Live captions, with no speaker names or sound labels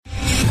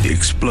The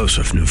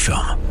explosive new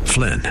film,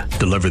 Flynn,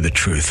 deliver the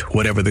truth,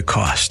 whatever the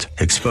cost,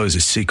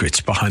 exposes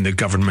secrets behind the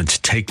government's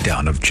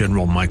takedown of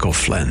General Michael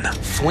Flynn.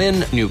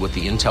 Flynn knew what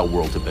the intel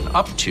world had been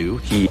up to.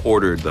 He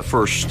ordered the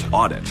first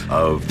audit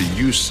of the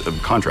use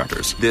of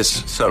contractors.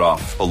 This set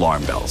off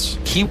alarm bells.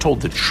 He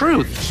told the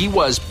truth. He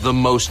was the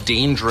most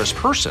dangerous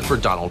person for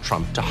Donald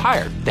Trump to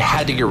hire. They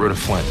had to get rid of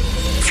Flynn.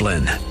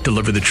 Flynn,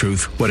 deliver the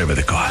truth, whatever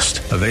the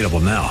cost. Available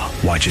now.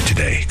 Watch it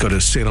today. Go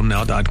to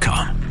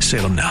salemnow.com.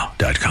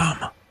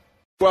 salemnow.com.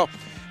 Well,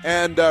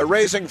 and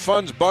raising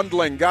funds,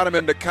 bundling, got him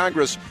into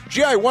Congress.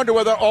 Gee, I wonder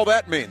what all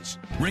that means.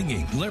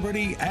 Bringing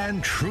liberty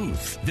and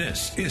truth.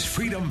 This is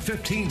Freedom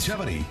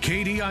 1570,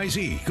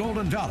 KDIZ,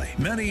 Golden Valley,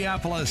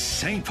 Minneapolis,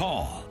 St.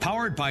 Paul.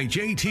 Powered by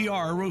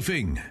JTR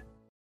Roofing.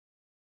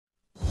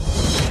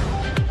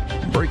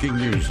 Breaking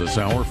news this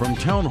hour from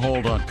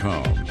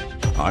townhall.com.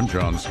 I'm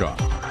John Scott.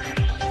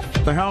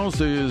 The House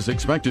is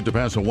expected to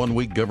pass a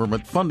one-week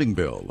government funding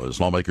bill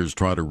as lawmakers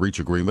try to reach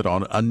agreement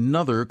on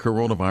another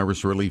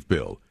coronavirus relief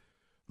bill.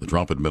 The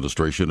Trump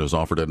administration has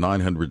offered a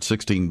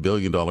 $916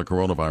 billion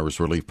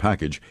coronavirus relief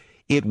package.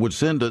 It would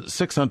send a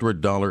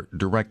 $600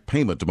 direct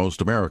payment to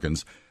most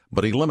Americans,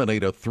 but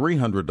eliminate a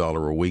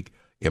 $300 a week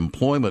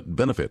employment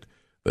benefit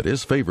that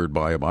is favored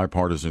by a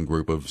bipartisan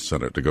group of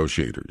Senate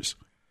negotiators.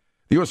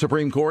 The U.S.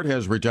 Supreme Court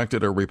has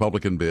rejected a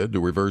Republican bid to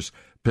reverse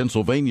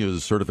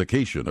Pennsylvania's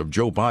certification of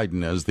Joe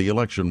Biden as the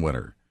election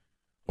winner.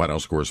 White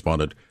House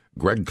correspondent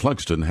Greg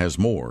Clugston has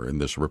more in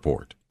this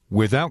report.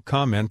 Without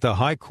comment, the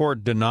High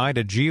Court denied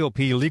a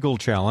GOP legal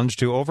challenge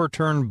to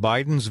overturn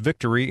Biden's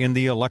victory in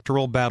the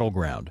electoral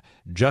battleground.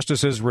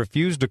 Justices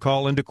refused to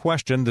call into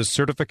question the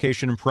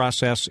certification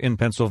process in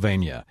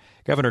Pennsylvania.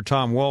 Governor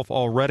Tom Wolf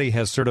already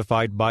has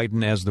certified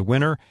Biden as the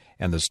winner,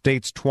 and the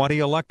state's 20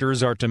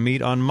 electors are to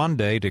meet on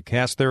Monday to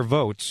cast their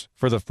votes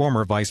for the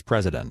former vice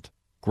president.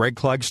 Greg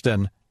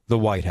Clugston, the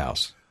White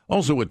House.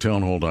 Also at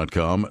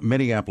townhall.com,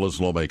 Minneapolis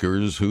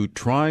lawmakers who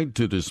tried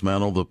to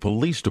dismantle the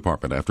police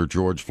department after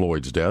George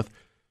Floyd's death,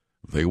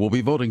 they will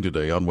be voting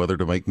today on whether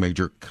to make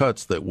major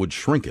cuts that would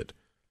shrink it.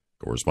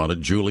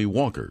 Correspondent Julie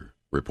Walker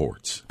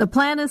reports. The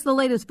plan is the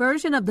latest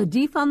version of the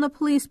defund the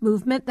police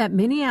movement that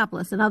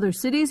Minneapolis and other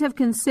cities have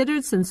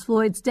considered since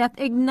Floyd's death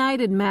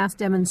ignited mass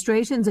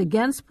demonstrations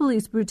against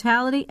police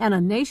brutality and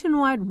a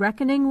nationwide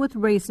reckoning with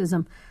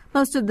racism.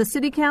 Most of the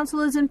city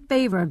council is in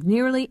favor of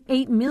nearly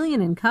 $8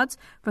 million in cuts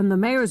from the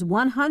mayor's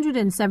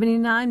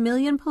 $179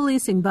 million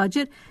policing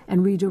budget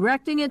and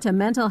redirecting it to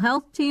mental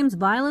health teams,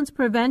 violence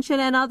prevention,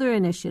 and other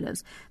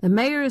initiatives. The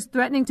mayor is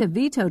threatening to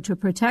veto to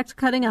protect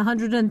cutting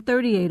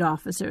 138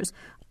 officers.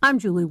 I'm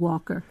Julie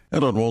Walker.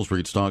 And on Wall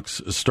Street, stocks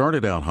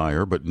started out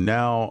higher, but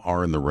now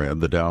are in the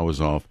red. The Dow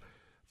is off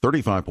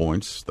 35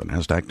 points. The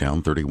Nasdaq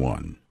down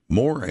 31.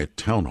 More at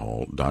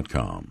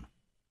townhall.com.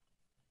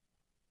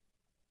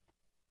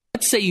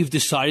 Let's say you've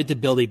decided to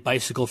build a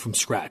bicycle from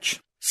scratch.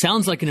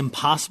 Sounds like an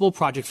impossible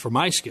project for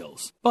my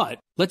skills, but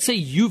let's say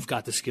you've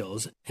got the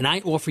skills and I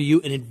offer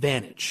you an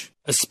advantage,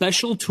 a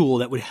special tool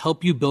that would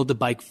help you build the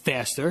bike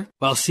faster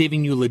while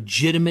saving you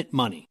legitimate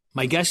money.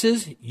 My guess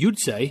is you'd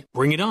say,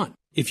 bring it on.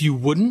 If you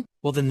wouldn't,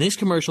 well then this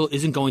commercial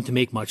isn't going to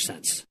make much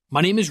sense.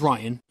 My name is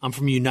Ryan. I'm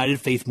from United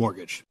Faith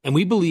Mortgage, and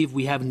we believe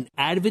we have an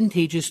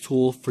advantageous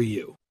tool for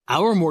you.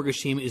 Our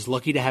mortgage team is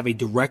lucky to have a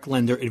direct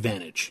lender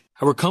advantage.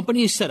 Our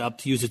company is set up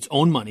to use its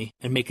own money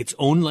and make its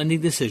own lending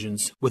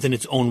decisions within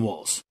its own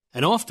walls.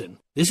 And often,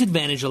 this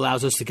advantage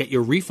allows us to get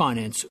your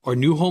refinance or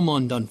new home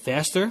loan done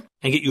faster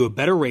and get you a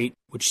better rate,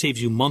 which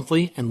saves you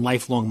monthly and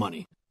lifelong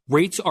money.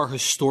 Rates are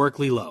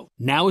historically low.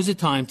 Now is the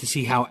time to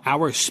see how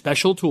our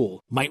special tool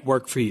might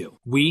work for you.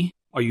 We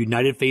are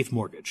United Faith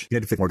Mortgage.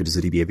 United Faith Mortgage is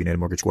a DBA of United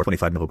Mortgage Corp.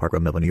 25 Melville Park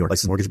Road, Melville, New York.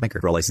 Licensed mortgage banker.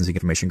 For all licensing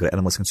information, go to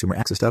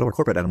nmlsconsumeraccess.org.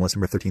 Corporate NMLS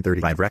number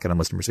 1335. RAC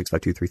NMLS number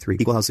 65233.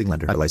 Equal housing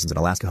lender. Licensed in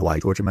Alaska, Hawaii,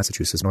 Georgia,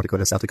 Massachusetts, North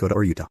Dakota, South Dakota,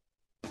 or Utah.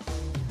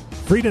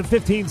 Freedom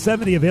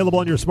 1570 available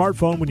on your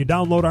smartphone when you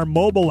download our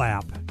mobile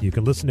app. You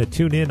can listen to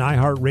TuneIn,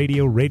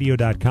 iHeartRadio,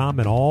 radio.com,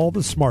 and all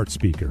the smart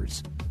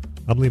speakers.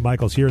 I'm Lee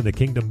Michaels here in the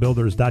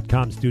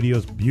KingdomBuilders.com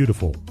studios.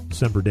 Beautiful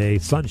December day.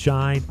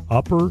 Sunshine,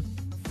 upper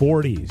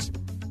 40s.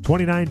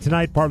 29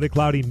 tonight, partly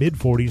cloudy,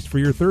 mid-40s for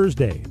your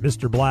Thursday.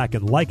 Mr. Black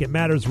and Like It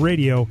Matters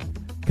Radio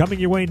coming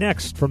your way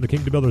next from the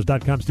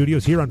KingdomBuilders.com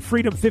studios here on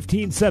Freedom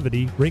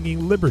 1570,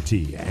 bringing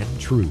liberty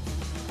and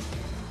truth.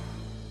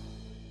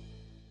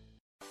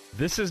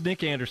 This is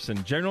Nick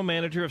Anderson, General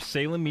Manager of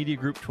Salem Media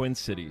Group Twin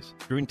Cities.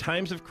 During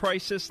times of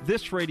crisis,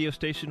 this radio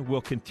station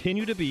will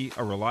continue to be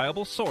a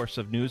reliable source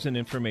of news and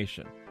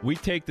information. We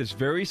take this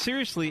very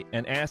seriously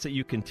and ask that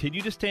you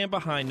continue to stand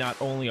behind not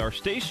only our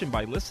station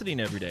by listening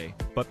every day,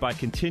 but by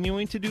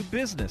continuing to do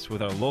business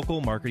with our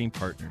local marketing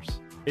partners.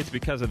 It's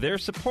because of their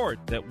support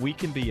that we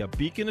can be a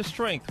beacon of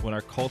strength when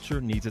our culture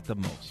needs it the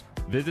most.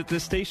 Visit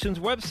this station's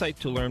website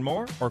to learn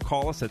more or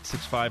call us at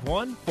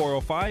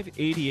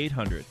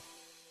 651-405-8800.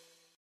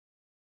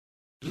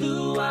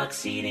 Blue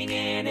Ox Heating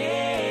and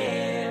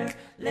Air.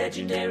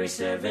 Legendary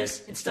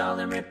service, install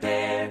and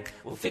repair.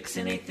 We'll fix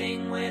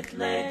anything with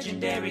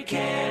legendary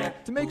care.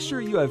 To make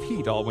sure you have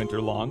heat all winter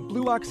long,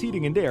 Blue Ox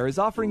Heating and Air is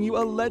offering you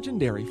a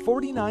legendary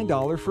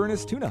 $49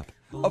 furnace tune-up.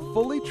 A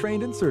fully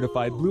trained and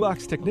certified Blue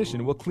Ox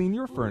technician will clean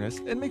your furnace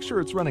and make sure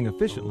it's running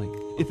efficiently.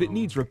 If it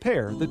needs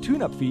repair, the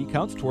tune-up fee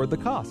counts toward the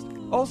cost.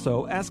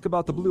 Also, ask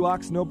about the Blue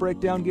Ox no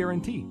breakdown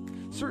guarantee.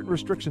 Certain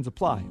restrictions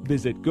apply.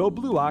 Visit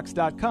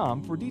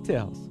goblueox.com for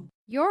details.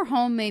 Your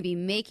home may be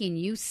making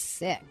you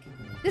sick.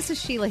 This is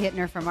Sheila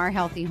Hittner from Our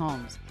Healthy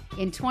Homes.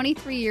 In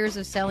 23 years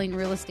of selling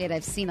real estate,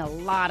 I've seen a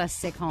lot of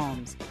sick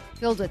homes,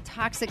 filled with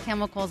toxic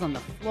chemicals on the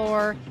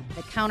floor,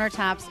 the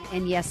countertops,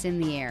 and yes, in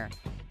the air.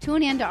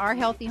 Tune in to Our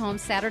Healthy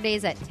Homes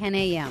Saturdays at 10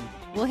 a.m.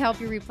 We'll help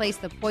you replace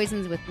the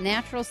poisons with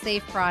natural,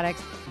 safe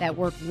products that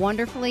work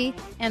wonderfully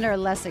and are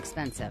less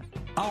expensive.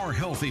 Our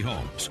Healthy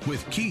Homes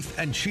with Keith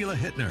and Sheila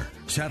Hittner,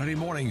 Saturday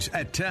mornings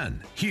at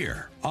 10,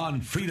 here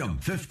on Freedom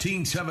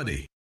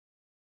 1570.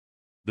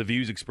 The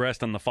views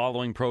expressed on the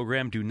following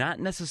program do not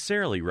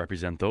necessarily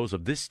represent those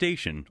of this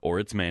station or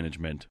its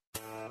management.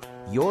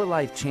 Your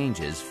life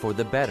changes for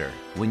the better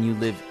when you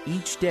live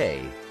each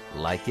day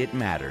like it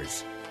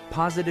matters.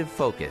 Positive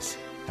focus,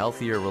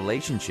 healthier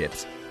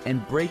relationships,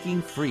 and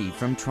breaking free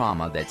from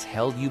trauma that's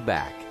held you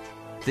back.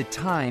 The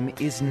time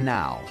is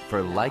now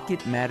for Like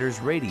It Matters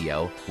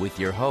Radio with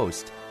your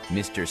host,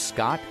 Mr.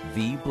 Scott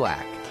V.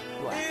 Black.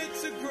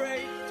 It's a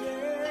great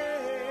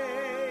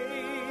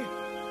day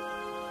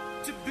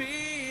to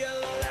be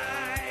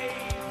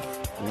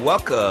alive.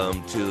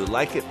 Welcome to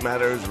Like It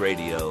Matters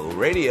Radio.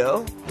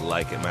 Radio,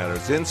 like it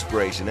matters,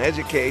 inspiration,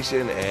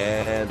 education,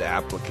 and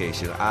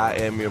application. I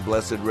am your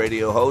blessed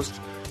radio host,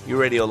 your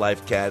radio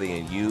life caddy,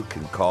 and you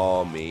can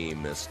call me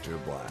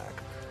Mr. Black.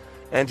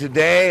 And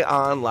today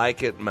on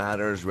Like It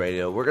Matters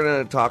Radio, we're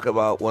going to talk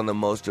about one of the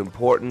most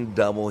important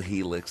double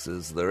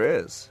helixes there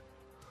is.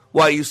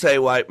 Why, you say,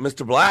 why,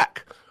 Mr.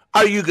 Black,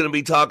 are you going to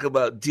be talking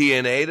about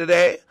DNA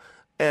today?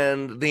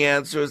 And the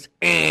answer is,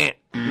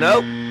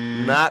 nope,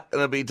 not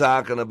going to be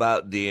talking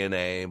about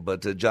DNA.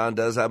 But John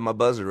does have my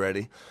buzzer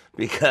ready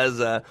because,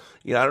 I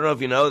don't know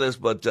if you know this,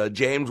 but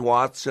James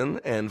Watson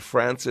and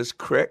Francis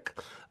Crick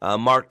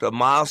marked a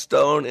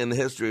milestone in the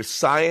history of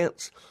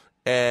science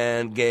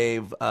and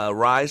gave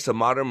rise to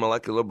modern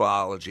molecular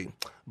biology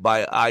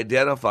by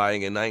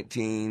identifying in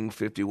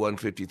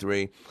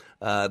 1951-53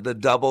 the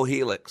double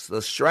helix,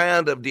 the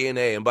strand of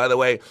DNA. And by the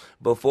way,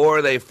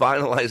 before they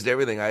finalized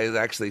everything, I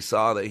actually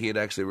saw that he had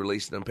actually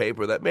released in a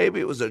paper that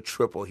maybe it was a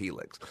triple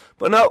helix.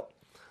 But no,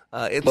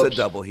 it's a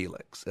double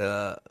helix.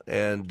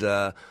 And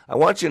I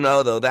want you to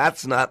know, though,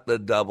 that's not the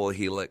double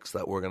helix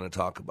that we're going to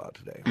talk about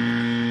today.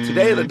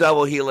 Today, the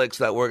double helix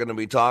that we're going to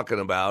be talking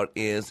about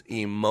is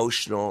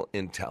emotional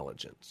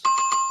intelligence.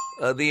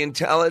 The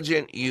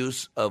intelligent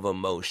use of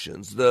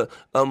emotions, the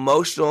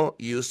emotional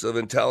use of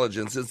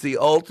intelligence. It's the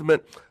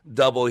ultimate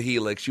double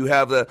helix. You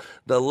have the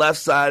left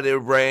side of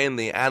your brain,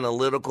 the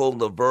analytical,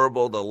 the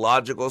verbal, the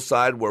logical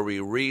side where we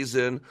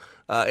reason.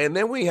 And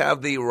then we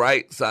have the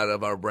right side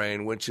of our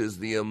brain, which is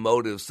the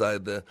emotive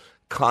side, the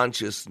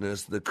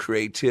consciousness, the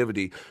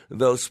creativity,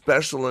 those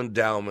special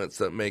endowments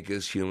that make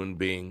us human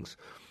beings.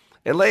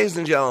 And ladies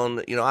and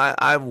gentlemen,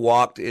 I've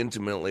walked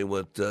intimately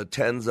with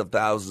tens of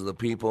thousands of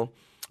people.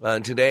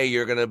 And today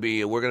we're going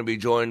to be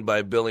joined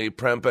by Billy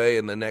Prempeh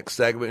in the next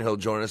segment. He'll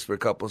join us for a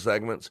couple of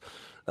segments.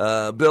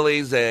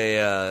 Billy's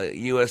a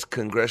U.S.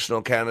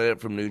 congressional candidate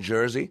from New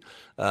Jersey.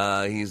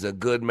 He's a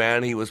good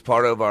man. He was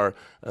part of our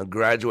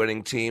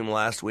graduating team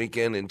last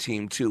weekend in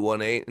Team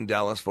 218 in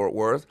Dallas-Fort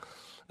Worth.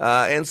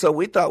 And so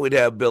we thought we'd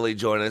have Billy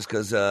join us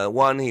because,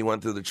 one, he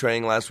went through the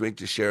training last week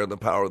to share the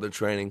power of the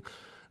training.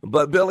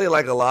 But Billy,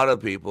 like a lot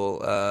of people,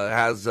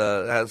 has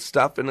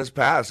stuff in his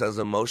past, has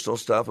emotional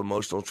stuff,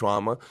 emotional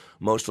trauma,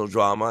 emotional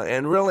drama.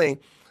 And really,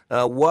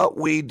 what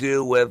we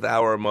do with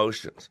our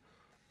emotions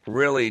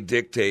really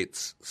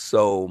dictates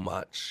so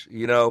much.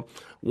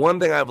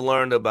 One thing I've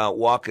learned about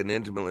walking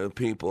intimately with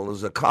people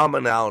is a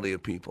commonality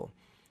of people.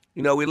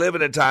 We live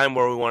in a time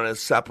where we want to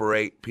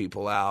separate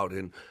people out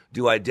and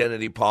do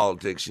identity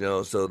politics,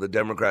 so the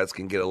Democrats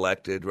can get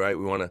elected, right?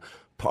 We want to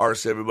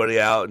parse everybody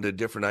out into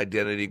different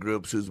identity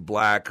groups, who's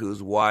black,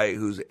 who's white,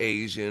 who's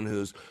Asian,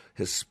 who's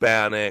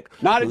Hispanic,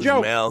 who's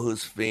male,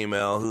 who's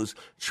female, who's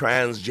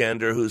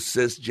transgender, who's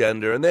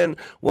cisgender. And then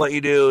what you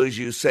do is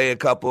you say a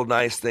couple of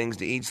nice things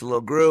to each little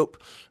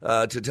group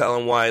to tell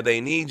them why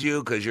they need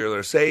you because you're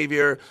their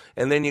savior.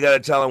 And then you got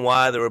to tell them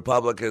why the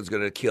Republican's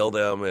going to kill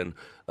them and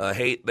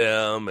hate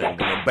them and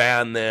going to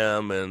ban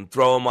them and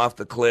throw them off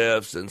the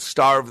cliffs and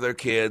starve their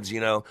kids,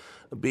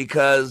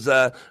 because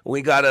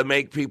we got to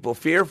make people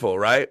fearful,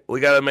 right? We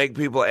got to make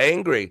people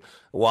angry.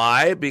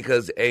 Why?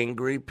 Because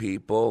angry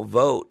people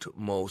vote,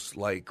 most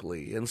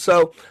likely. And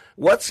so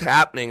what's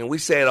happening, and we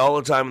say it all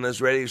the time in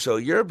this radio show,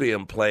 you're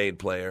being played,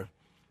 player.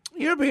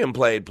 You're being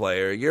played,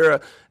 player.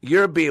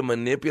 You're being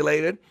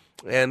manipulated,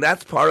 and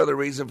that's part of the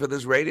reason for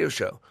this radio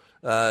show,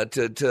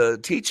 to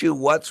teach you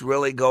what's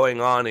really going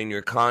on in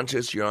your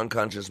conscious, your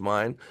unconscious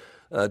mind,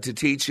 to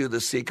teach you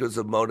the secrets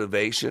of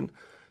motivation,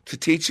 to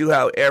teach you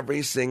how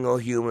every single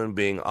human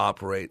being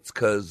operates,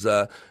 because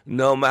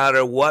no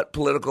matter what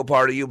political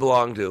party you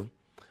belong to,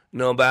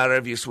 no matter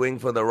if you swing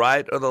for the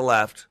right or the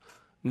left,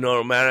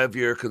 no matter if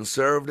you're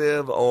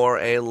conservative or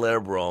a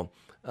liberal,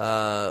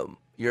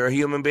 you're a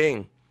human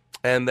being.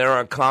 And there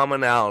are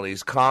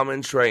commonalities,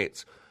 common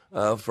traits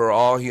for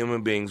all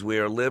human beings. We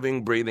are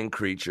living, breathing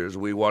creatures.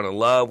 We want to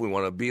love. We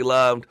want to be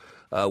loved.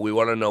 We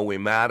want to know we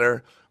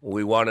matter.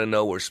 We want to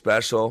know we're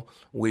special.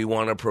 We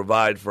want to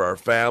provide for our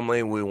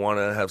family. We want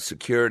to have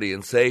security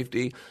and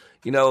safety.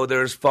 You know,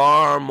 there's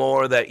far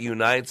more that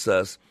unites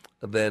us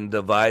than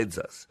divides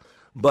us.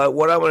 But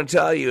what I want to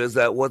tell you is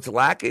that what's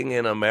lacking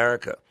in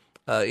America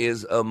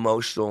is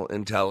emotional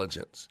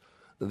intelligence,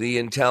 the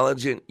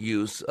intelligent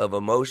use of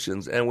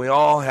emotions. And we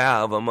all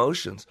have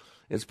emotions.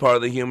 It's part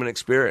of the human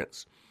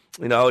experience.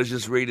 You know, I was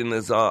just reading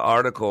this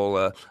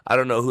article. I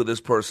don't know who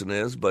this person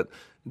is, but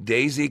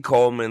Daisy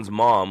Coleman's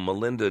mom,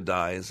 Melinda,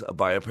 dies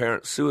by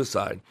apparent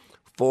suicide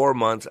 4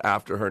 months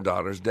after her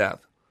daughter's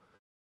death.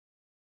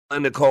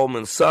 Melinda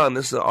Coleman's son,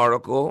 this is an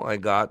article I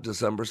got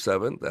December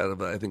 7th out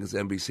of, I think it's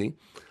NBC.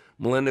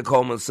 Melinda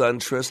Coleman's son,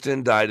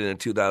 Tristan, died in a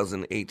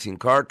 2018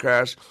 car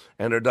crash,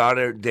 and her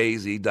daughter,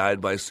 Daisy,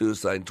 died by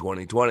suicide in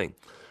 2020.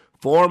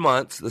 4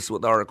 months, this is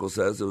what the article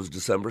says, it was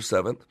December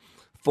 7th.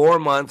 4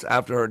 months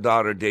after her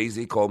daughter,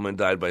 Daisy Coleman,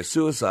 died by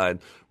suicide,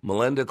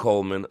 Melinda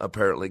Coleman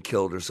apparently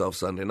killed herself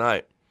Sunday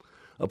night.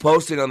 A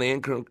posting on the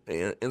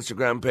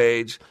Instagram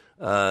page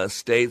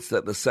states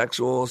that the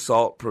Sexual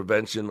Assault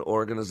Prevention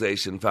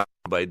Organization founded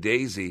by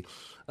Daisy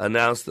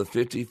announced the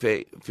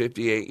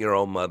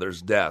 58-year-old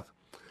mother's death.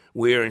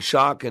 We are in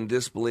shock and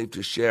disbelief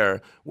to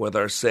share with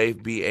our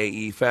safe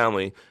BAE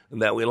family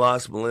that we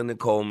lost Melinda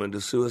Coleman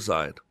to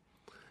suicide.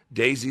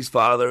 Daisy's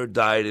father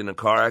died in a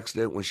car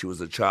accident when she was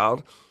a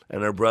child,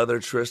 and her brother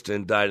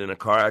Tristan died in a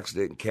car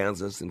accident in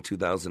Kansas in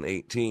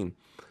 2018.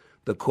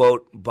 The,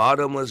 quote,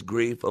 bottomless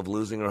grief of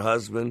losing her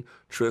husband,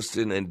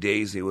 Tristan, and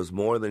Daisy was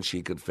more than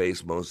she could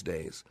face most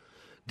days.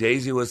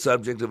 Daisy was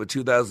subject of a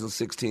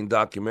 2016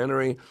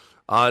 documentary,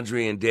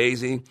 Audrey and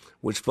Daisy,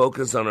 which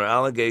focused on her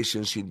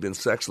allegations she'd been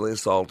sexually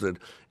assaulted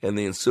and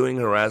the ensuing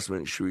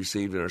harassment she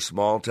received in her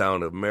small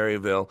town of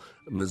Maryville,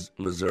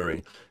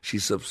 Missouri. She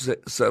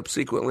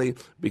subsequently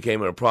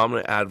became a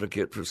prominent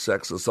advocate for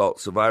sex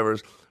assault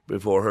survivors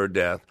before her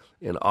death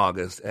in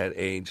August at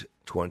age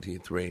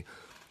 23.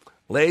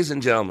 Ladies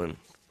and gentlemen,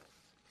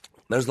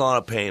 there's a lot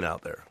of pain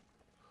out there.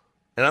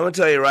 And I'm going to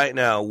tell you right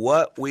now,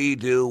 what we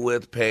do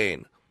with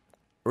pain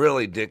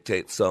really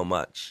dictates so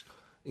much.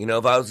 You know,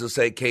 if I was to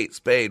say Kate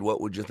Spade, what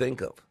would you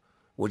think of?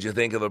 Would you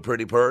think of a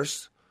pretty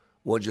purse?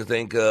 Would you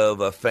think of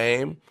a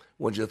fame?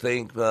 Would you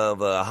think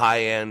of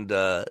high-end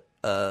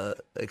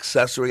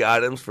accessory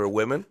items for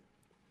women?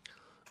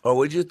 Or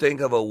would you think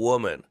of a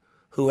woman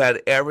who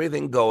had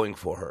everything going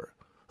for her,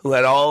 who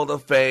had all the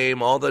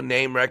fame, all the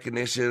name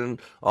recognition,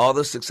 all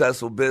the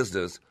successful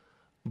business,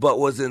 but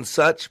was in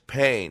such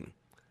pain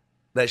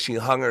that she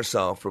hung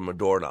herself from a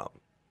doorknob?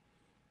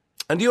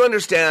 And do you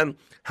understand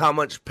how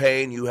much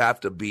pain you have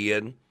to be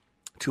in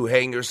to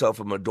hang yourself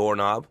from a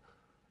doorknob?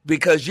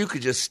 Because you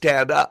could just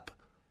stand up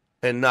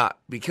and not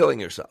be killing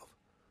yourself.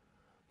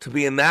 To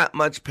be in that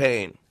much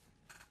pain.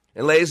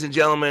 And ladies and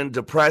gentlemen,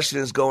 depression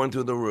is going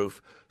through the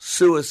roof.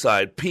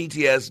 Suicide,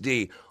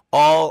 PTSD,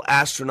 all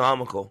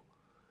astronomical.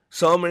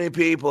 So many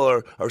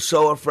people are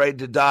so afraid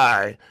to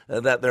die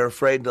that they're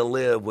afraid to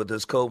live with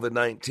this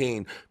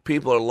COVID-19.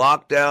 People are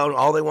locked down.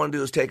 All they want to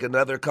do is take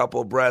another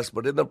couple of breaths,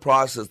 but in the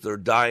process, they're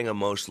dying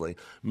emotionally.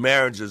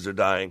 Marriages are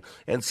dying.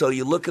 And so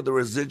you look at the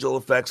residual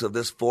effects of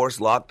this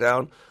forced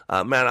lockdown.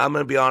 Man, I'm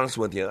going to be honest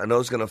with you. I know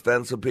it's going to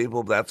offend some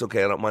people, but that's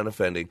okay. I don't mind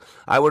offending.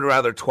 I would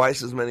rather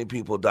twice as many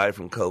people die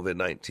from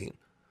COVID-19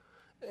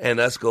 and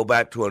us go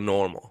back to a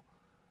normal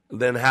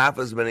than half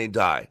as many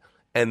die,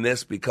 and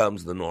this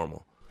becomes the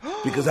normal.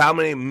 Because how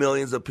many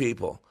millions of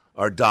people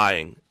are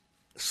dying,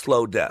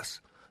 slow deaths,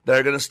 that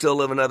are going to still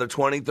live another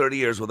 20, 30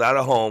 years without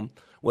a home,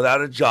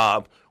 without a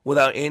job,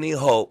 without any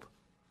hope?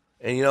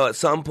 And, you know, at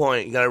some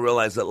point, you got to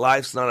realize that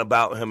life's not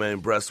about how many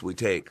breaths we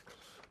take,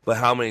 but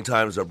how many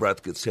times our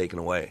breath gets taken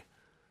away.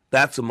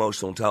 That's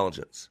emotional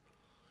intelligence.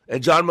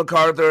 And John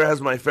MacArthur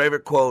has my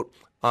favorite quote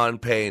on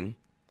pain.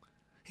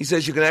 He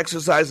says, you can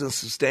exercise and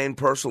sustain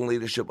personal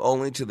leadership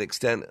only to the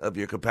extent of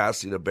your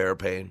capacity to bear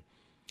pain.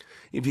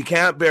 If you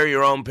can't bear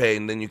your own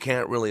pain, then you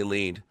can't really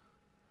lead.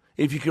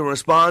 If you can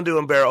respond to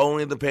and bear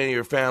only the pain of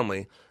your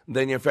family,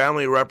 then your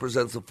family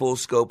represents the full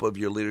scope of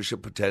your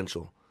leadership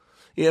potential.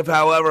 If,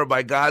 however,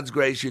 by God's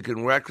grace you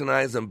can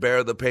recognize and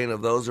bear the pain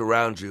of those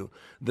around you,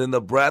 then the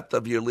breadth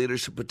of your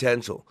leadership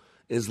potential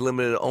is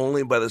limited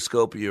only by the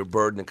scope of your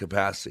burden and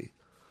capacity.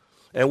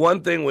 And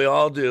one thing we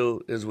all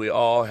do is we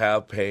all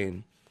have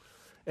pain.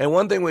 And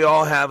one thing we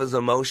all have is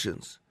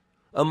emotions.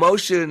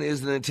 Emotion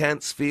is an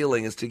intense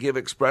feeling. It's to give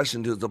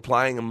expression to. It's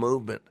applying a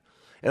movement.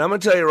 And I'm going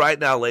to tell you right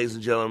now, ladies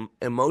and gentlemen,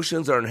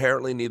 emotions are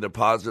inherently neither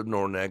positive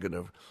nor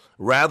negative.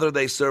 Rather,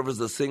 they serve as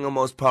the single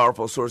most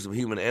powerful source of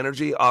human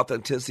energy,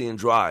 authenticity, and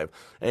drive,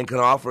 and can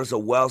offer us a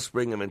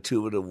wellspring of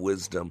intuitive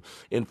wisdom.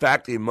 In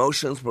fact,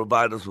 emotions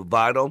provide us with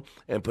vital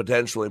and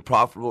potentially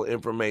profitable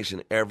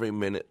information every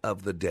minute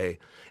of the day.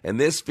 And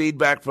this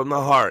feedback from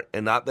the heart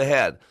and not the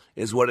head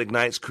is what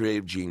ignites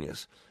creative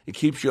genius. It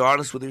keeps you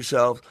honest with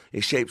yourself,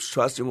 it shapes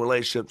trusting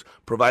relationships,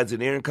 provides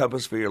an inner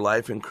compass for your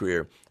life and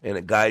career, and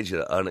it guides you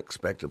to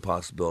unexpected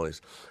possibilities.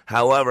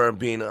 However,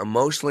 being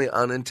emotionally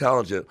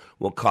unintelligent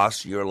will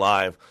cost you your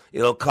life.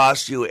 It'll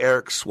cost you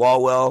Eric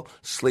Swalwell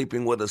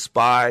sleeping with a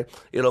spy.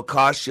 It'll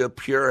cost you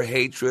pure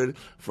hatred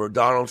for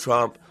Donald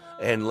Trump.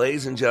 And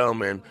ladies and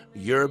gentlemen,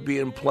 you're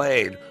being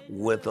played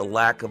with a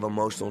lack of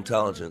emotional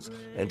intelligence.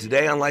 And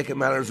today on Like It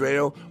Matters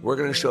Radio, we're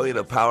going to show you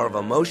the power of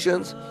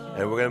emotions,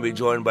 and we're going to be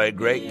joined by a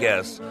great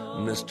guest,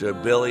 Mr.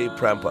 Billy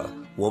Prempa.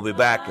 We'll be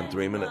back in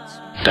 3 minutes.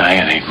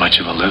 Dying ain't much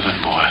of a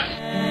living, boy.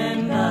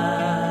 And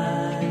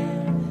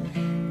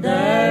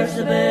there's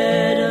a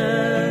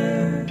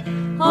better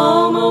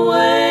home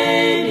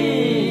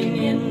awaiting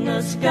in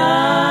the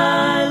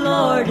sky,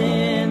 Lord,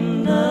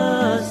 in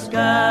the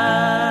sky.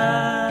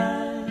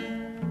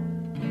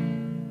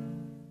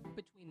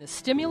 The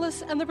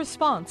stimulus and the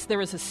response, there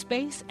is a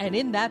space, and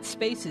in that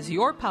space is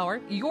your power,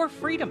 your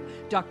freedom.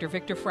 Dr.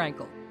 Viktor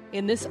Frankl.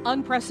 In this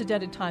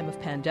unprecedented time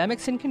of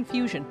pandemics and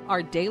confusion,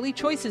 our daily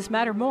choices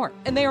matter more,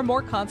 and they are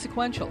more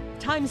consequential.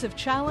 Times of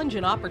challenge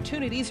and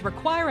opportunities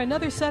require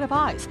another set of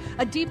eyes,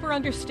 a deeper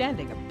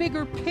understanding, a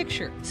bigger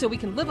picture, so we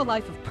can live a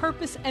life of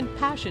purpose and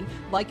passion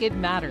like it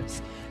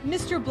matters.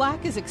 Mr.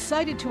 Black is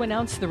excited to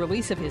announce the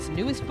release of his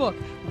newest book,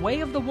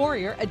 Way of the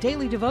Warrior, a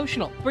daily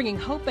devotional, bringing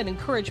hope and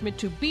encouragement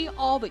to be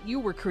all that you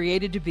were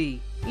created to be.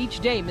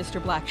 Each day,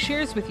 Mr. Black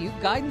shares with you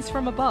guidance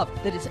from above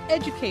that is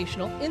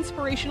educational,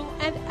 inspirational,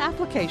 and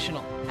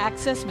applicational.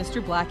 Access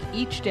Mr. Black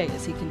each day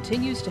as he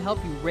continues to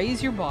help you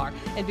raise your bar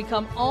and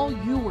become all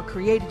you were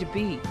created to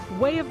be.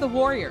 Way of the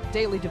Warrior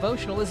Daily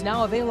Devotional is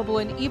now available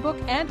in ebook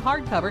and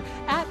hardcover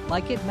at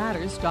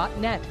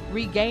likeitmatters.net.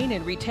 Regain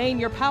and retain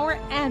your power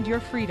and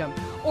your freedom.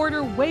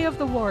 Order Way of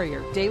the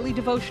Warrior Daily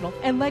Devotional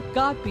and let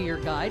God be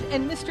your guide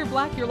and Mr.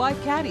 Black your life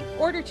caddy.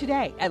 Order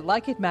today at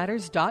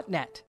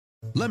likeitmatters.net.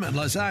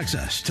 Limitless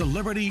access to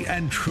liberty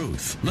and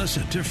truth.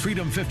 Listen to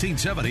Freedom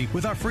 1570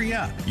 with our free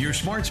app, your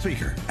smart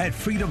speaker, at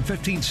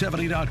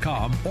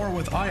freedom1570.com or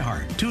with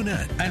iHeart,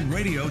 TuneIn, and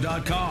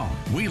radio.com.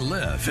 We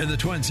live in the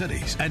Twin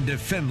Cities and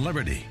defend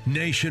liberty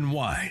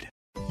nationwide.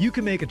 You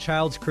can make a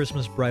child's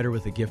Christmas brighter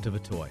with the gift of a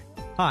toy.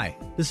 Hi,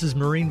 this is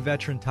Marine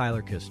veteran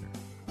Tyler Kistner.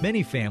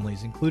 Many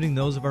families, including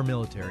those of our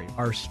military,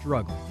 are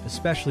struggling,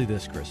 especially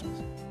this Christmas.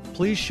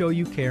 Please show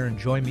you care and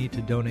join me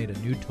to donate a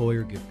new toy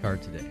or gift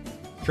card today.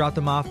 Drop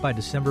them off by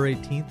December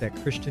 18th at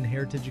Christian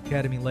Heritage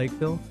Academy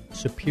Lakeville,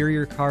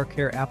 Superior Car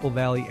Care Apple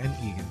Valley and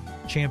Eagan,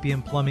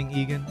 Champion Plumbing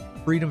Eagan,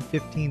 Freedom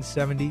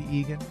 1570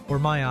 Eagan, or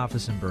my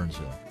office in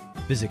Burnsville.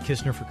 Visit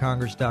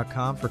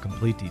KistnerForCongress.com for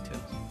complete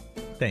details.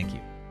 Thank you.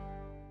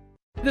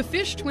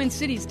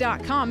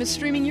 TheFishTwinCities.com is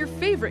streaming your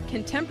favorite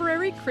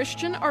contemporary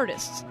Christian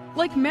artists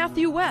like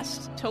Matthew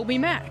West, Toby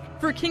Mac,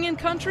 For King &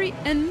 Country,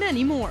 and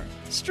many more.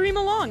 Stream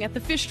along at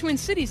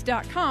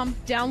TheFishTwinCities.com,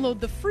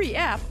 download the free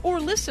app, or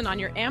listen on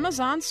your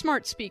Amazon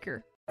smart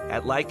speaker.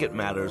 At Like It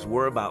Matters,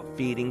 we're about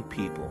feeding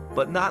people,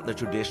 but not in the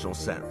traditional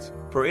sense.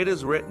 For it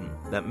is written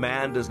that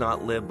man does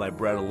not live by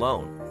bread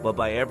alone, but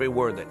by every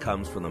word that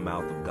comes from the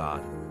mouth of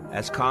God.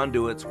 As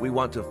conduits, we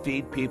want to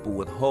feed people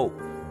with hope,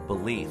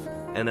 belief,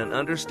 and an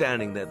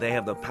understanding that they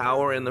have the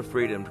power and the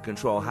freedom to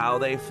control how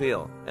they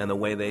feel and the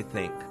way they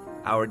think.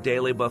 Our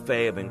daily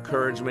buffet of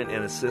encouragement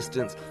and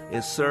assistance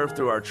is served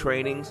through our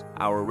trainings,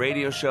 our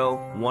radio show,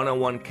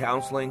 one-on-one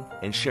counseling,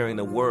 and sharing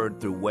the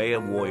word through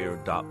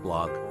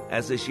wayofwarrior.blog.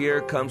 As this year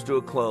comes to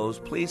a close,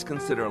 please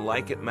consider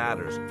Like It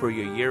Matters for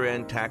your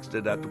year-end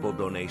tax-deductible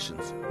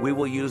donations. We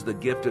will use the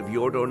gift of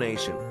your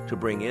donation to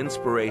bring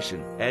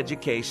inspiration,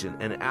 education,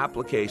 and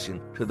application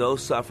to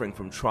those suffering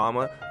from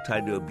trauma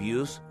tied to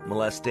abuse,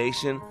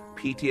 molestation,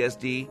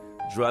 PTSD,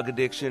 drug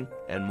addiction,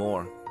 and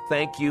more.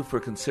 Thank you for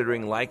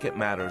considering Like It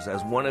Matters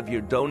as one of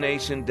your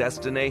donation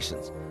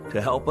destinations. To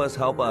help us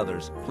help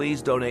others,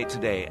 please donate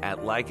today at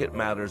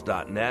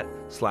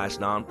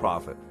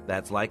likeitmatters.net/nonprofit.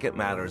 That's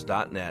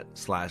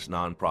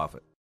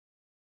likeitmatters.net/nonprofit.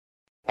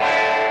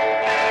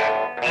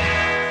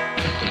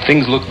 When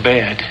things look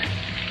bad,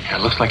 and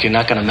it looks like you're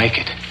not going to make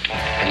it,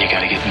 then you got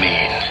to get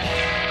mean.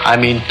 I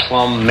mean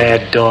plumb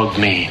mad dog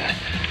mean.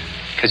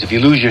 Because if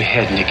you lose your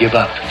head and you give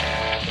up,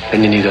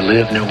 then you neither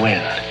live nor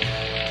win.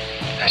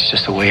 That's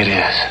just the way it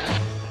is.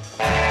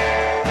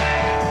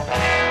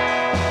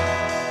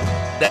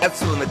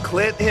 That's from the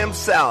Clint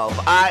himself.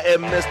 I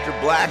am Mr.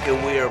 Black,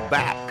 and we are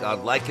back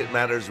on Like It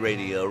Matters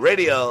Radio.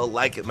 Radio,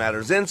 like it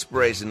matters,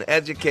 inspiration,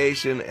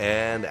 education,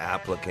 and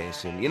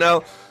application. You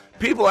know,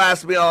 people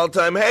ask me all the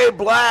time, hey,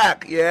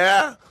 Black,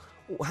 yeah?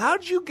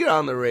 How'd you get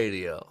on the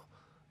radio?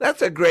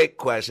 That's a great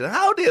question.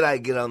 How did I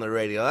get on the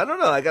radio? I don't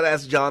know. I got to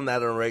ask John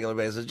that on a regular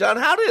basis. John,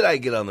 how did I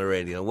get on the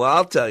radio? Well,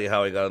 I'll tell you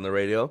how I got on the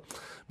radio.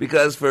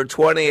 because for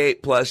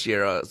 28 plus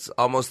years,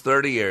 almost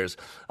 30 years,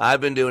 I've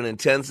been doing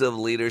intensive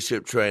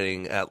leadership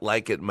training at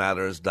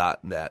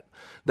likeitmatters.net.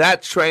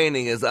 That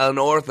training is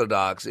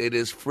unorthodox. It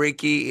is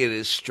freaky. It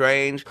is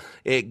strange.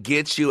 It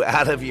gets you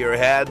out of your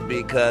head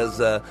because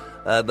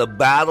the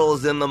battle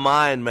is in the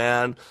mind,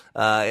 man.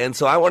 And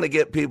so I want to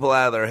get people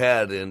out of their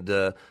head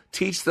and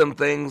teach them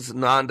things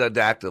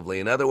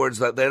non-didactically. In other words,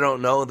 that they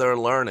don't know they're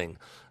learning.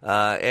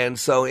 And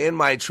so in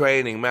my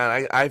training,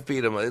 man, I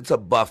feed them. It's a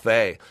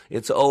buffet.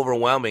 It's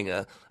overwhelming.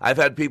 I've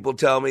had people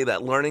tell me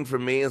that learning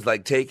from me is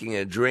like taking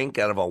a drink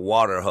out of a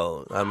water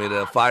hose. I mean,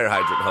 a fire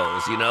hydrant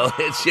hose, you know.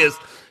 It's just,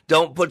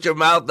 don't put your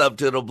mouth up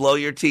to it. It'll blow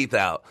your teeth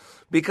out.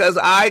 Because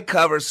I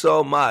cover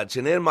so much,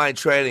 and in my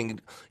training,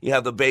 you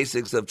have the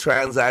basics of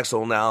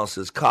transactional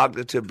analysis,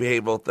 cognitive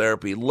behavioral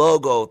therapy,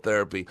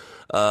 logotherapy,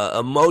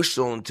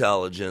 emotional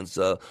intelligence,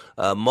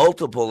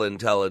 multiple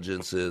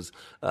intelligences,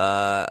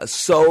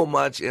 so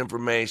much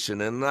information.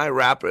 And I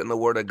wrap it in the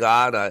Word of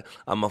God.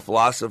 I'm a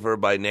philosopher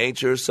by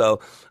nature, so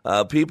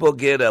people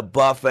get a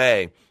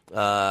buffet.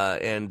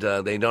 And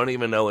they don't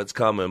even know it's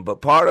coming.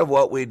 But part of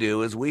what we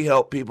do is we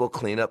help people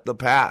clean up the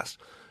past.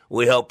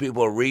 We help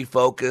people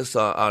refocus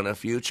on a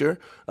future,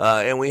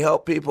 and we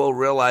help people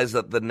realize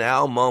that the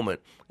now moment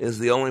is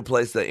the only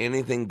place that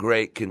anything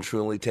great can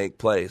truly take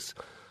place.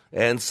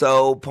 And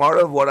so part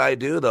of what I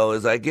do, though,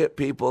 is I get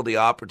people the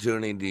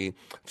opportunity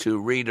to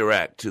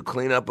redirect, to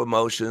clean up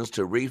emotions,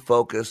 to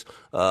refocus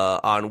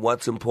on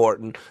what's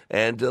important,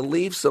 and to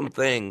leave some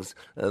things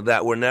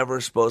that were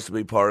never supposed to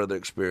be part of the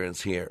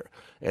experience here.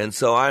 And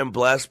so I'm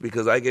blessed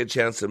because I get a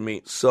chance to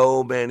meet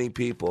so many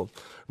people.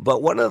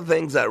 But one of the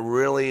things that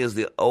really is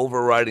the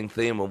overriding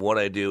theme of what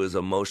I do is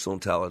emotional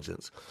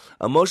intelligence.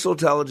 Emotional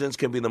intelligence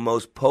can be the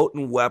most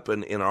potent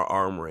weapon in our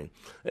armory.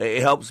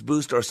 It helps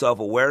boost our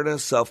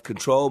self-awareness,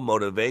 self-control,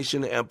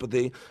 motivation,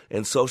 empathy,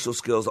 and social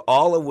skills,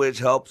 all of which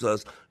helps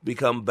us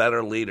become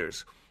better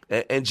leaders.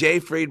 And Jay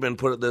Friedman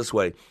put it this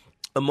way: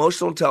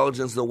 emotional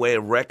intelligence is the way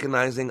of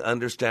recognizing,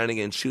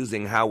 understanding, and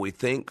choosing how we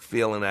think,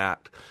 feel, and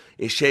act.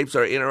 It shapes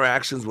our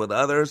interactions with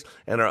others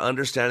and our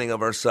understanding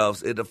of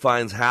ourselves. It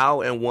defines how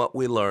and what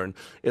we learn.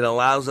 It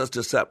allows us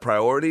to set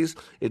priorities.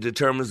 It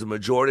determines the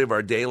majority of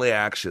our daily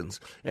actions.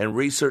 And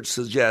research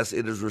suggests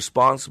it is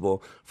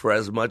responsible for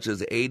as much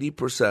as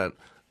 80%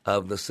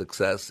 of the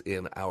success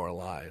in our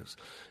lives.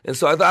 And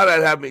so I thought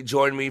I'd have me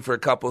join me for a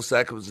couple of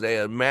seconds today.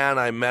 A man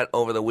I met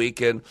over the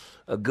weekend,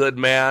 a good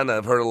man.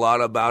 I've heard a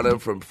lot about him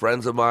from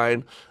friends of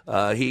mine.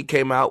 He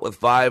came out with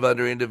 5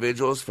 other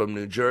individuals from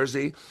New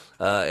Jersey,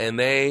 and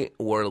they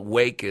were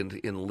awakened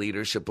in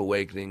Leadership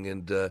Awakening,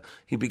 and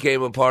he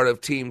became a part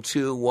of Team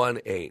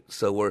 218.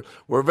 So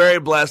we're very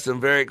blessed and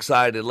very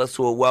excited. Let's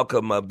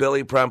welcome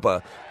Billy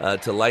Prempa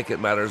to Like It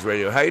Matters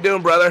Radio. How you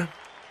doing, brother?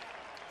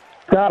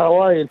 Scott, how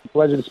are you? It's a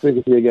pleasure to speak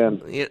with you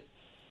again.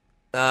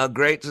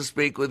 Great to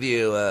speak with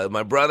you,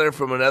 my brother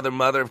from another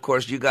mother. Of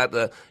course, you got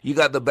the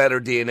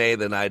better DNA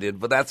than I did,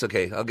 but that's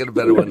okay. I'll get a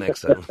better one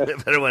next time.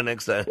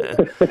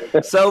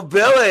 So,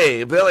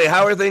 Billy,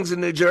 how are things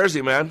in New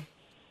Jersey, man?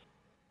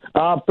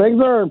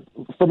 Things are,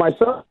 for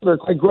myself, they're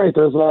quite great.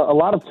 There's a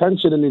lot of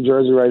tension in New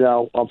Jersey right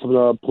now from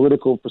the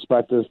political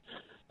perspective.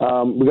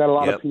 We got a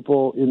lot of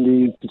people in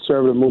the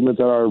conservative movement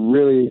that are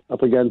really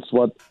up against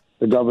what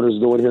the governor's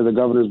doing here. The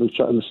governor's been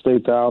shutting the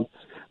state down,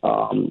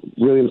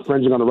 really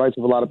infringing on the rights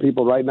of a lot of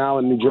people. Right now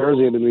in New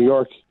Jersey and in New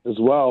York as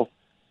well,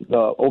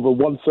 over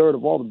 1/3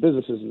 of all the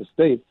businesses in the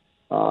state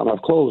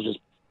have closed,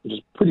 which is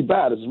pretty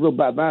bad. It's real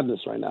bad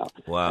madness right now.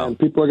 Wow. And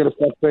people are getting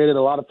frustrated.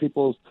 A lot of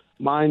people's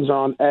minds are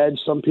on edge.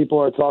 Some people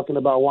are talking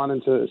about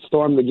wanting to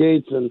storm the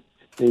gates and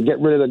get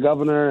rid of the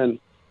governor, and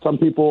some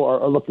people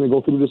are looking to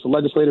go through this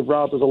legislative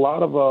route. There's a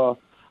lot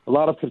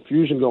of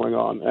confusion going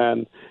on,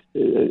 and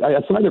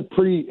I find it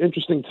pretty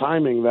interesting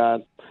timing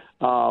that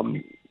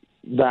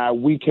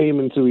we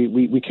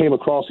came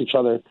across each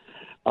other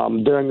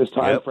during this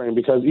time frame,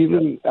 because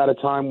even at a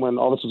time when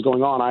all this was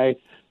going on, I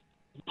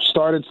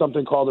started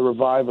something called the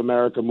Revive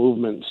America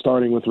movement,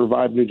 starting with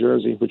Revive New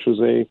Jersey, which was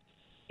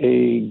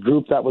a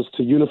group that was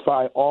to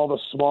unify all the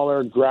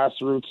smaller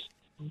grassroots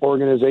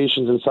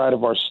organizations inside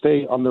of our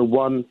state under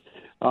one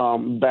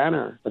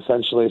banner,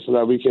 essentially, so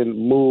that we can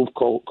move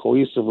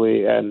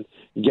cohesively and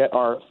get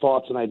our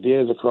thoughts and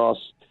ideas across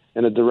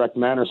in a direct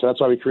manner. So that's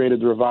why we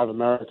created the Revive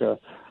America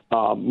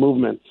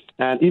movement.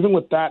 And even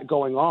with that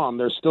going on,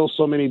 there's still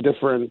so many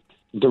different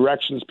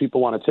directions people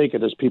want to take it.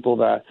 There's people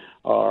that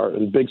are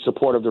in big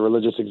support of the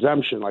religious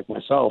exemption, like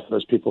myself.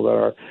 There's people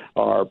that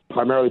are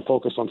primarily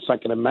focused on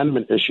Second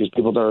Amendment issues,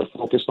 people that are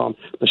focused on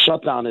the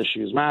shutdown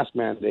issues, mask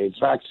mandates,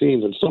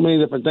 vaccines, and so many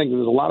different things.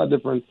 There's a lot of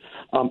different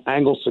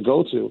angles to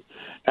go to.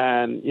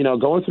 And,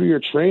 going through your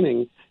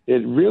training,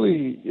 it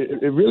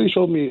really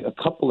showed me a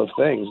couple of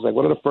things. Like,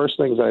 one of the first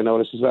things that I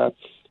noticed is that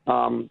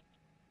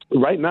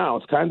right now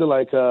it's kind of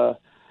like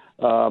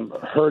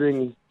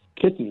herding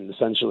kitten,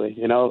 essentially.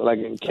 Like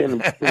a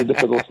kitten is pretty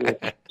difficult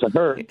to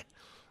herd.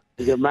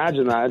 You can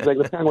imagine that. It's like,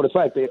 that's kind of what it's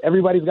like.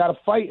 Everybody's got a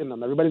fight in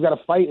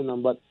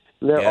them. But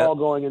they're all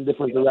going in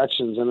different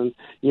directions. And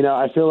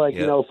I feel like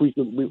if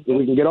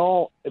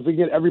we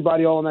get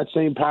everybody all on that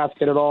same path,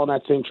 get it all on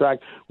that same track,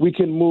 we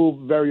can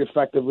move very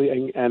effectively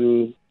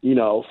and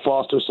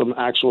foster some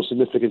actual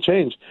significant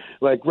change.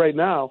 Like right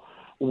now,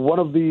 one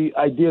of the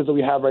ideas that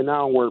we have right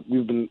now, where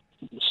we've been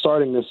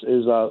starting this,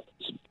 is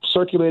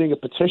circulating a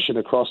petition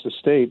across the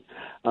state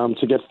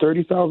to get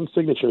 30,000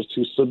 signatures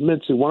to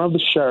submit to one of the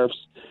sheriffs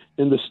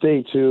in the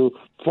state to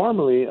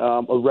formally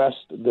arrest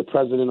the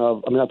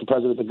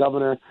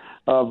governor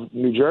of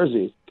New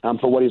Jersey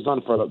for what he's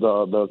done for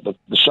the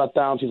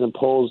shutdowns he's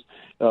imposed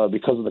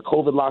because of the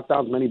COVID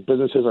lockdowns. Many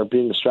businesses are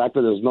being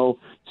distracted. There's no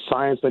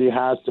science that he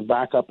has to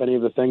back up any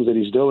of the things that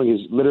he's doing.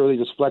 He's literally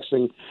just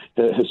flexing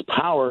his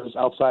powers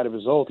outside of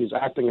his oath. He's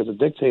acting as a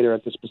dictator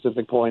at this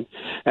specific point.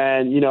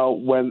 And,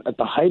 when at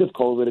the height of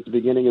COVID at the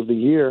beginning of the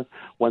year,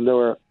 when there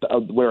were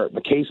where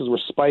the cases were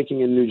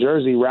spiking in New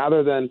Jersey,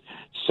 rather than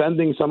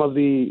sending some of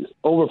the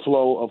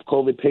overflow of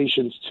COVID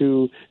patients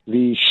to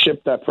the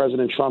ship that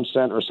President Trump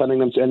sent, or sending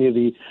them to any of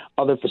the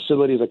other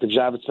facilities like the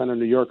Javits Center in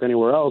New York or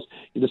anywhere else,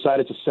 he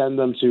decided to send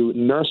them to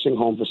nursing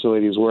home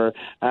facilities where,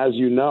 as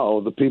you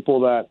know, the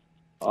people that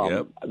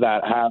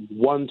have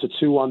 1 to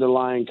 2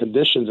 underlying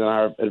conditions and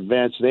are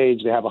advanced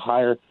age, they have a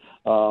higher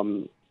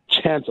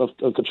chance of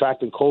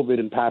contracting COVID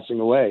and passing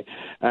away.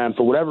 And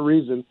for whatever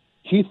reason,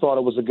 he thought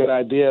it was a good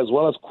idea, as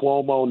well as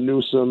Cuomo,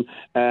 Newsom,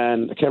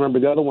 and I can't remember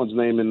the other one's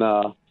name in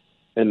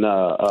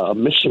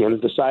Michigan,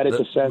 decided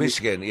to send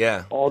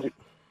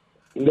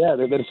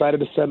they decided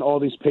to send all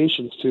these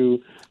patients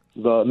to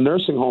the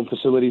nursing home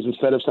facilities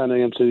instead of sending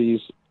them to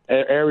these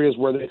areas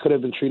where they could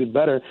have been treated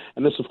better.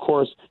 And this, of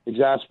course,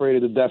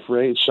 exasperated the death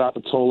rate, shot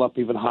the toll up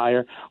even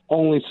higher,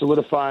 only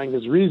solidifying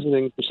his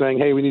reasoning for saying,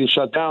 hey, we need to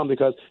shut down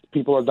because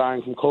people are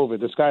dying from COVID.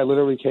 This guy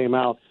literally came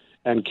out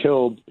and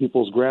killed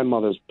people's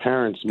grandmothers,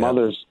 parents,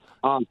 mothers,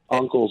 aunts,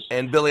 uncles.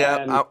 And Billy,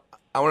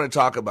 I want to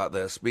talk about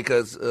this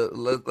because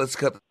let's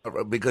cut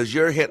because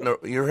you're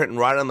hitting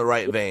right on the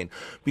right vein.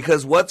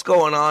 Because what's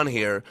going on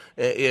here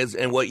is,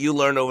 and what you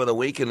learned over the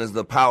weekend, is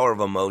the power of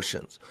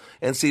emotions.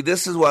 And see,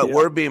 this is what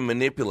we're being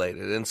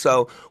manipulated. And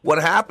so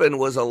what happened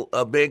was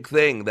a big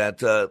thing,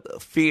 that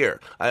fear.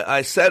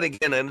 I said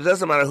again, and it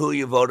doesn't matter who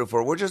you voted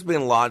for. We're just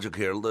being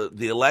logical here.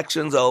 The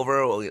election's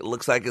over. Well, it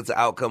looks like it's an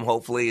outcome.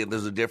 Hopefully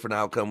there's a different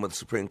outcome with the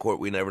Supreme Court.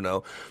 We never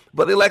know.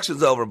 But the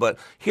election's over. But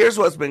here's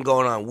what's been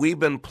going on. We've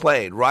been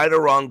played, right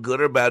or wrong, good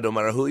or bad, no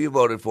matter who you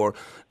voted for.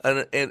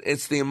 And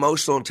it's the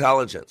emotional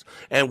intelligence.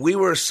 And we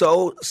were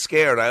so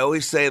scared. I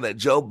always say that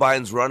Joe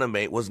Biden's running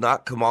mate was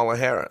not Kamala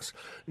Harris.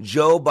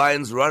 Joe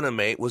Biden's running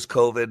mate was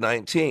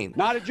COVID-19.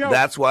 Not a joke.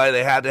 That's why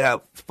they had to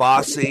have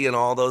Fauci and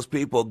all those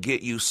people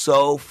get you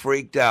so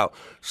freaked out,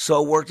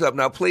 so worked up.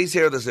 Now, please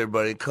hear this,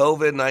 everybody.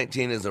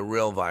 COVID-19 is a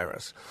real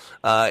virus.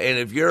 And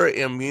if you're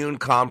immune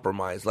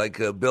compromised, like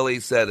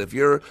Billy said, if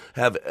you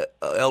have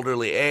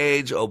elderly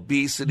age,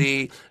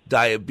 obesity,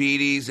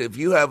 diabetes, if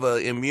you have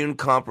an immune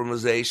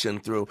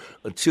compromisation through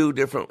 2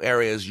 different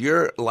areas,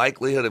 your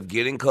likelihood of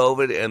getting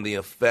COVID and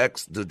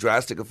the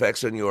drastic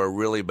effects on you are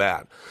really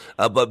bad.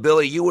 But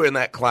Billy, you were in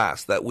that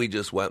class that we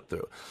just went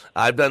through.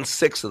 I've done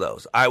 6 of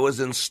those. I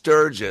was in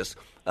Sturgis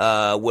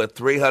with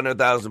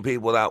 300,000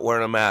 people without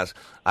wearing a mask.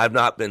 I've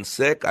not been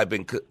sick. I've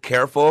been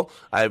careful.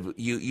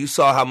 You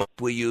saw how much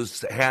we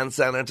used hand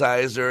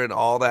sanitizer and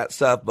all that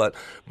stuff, but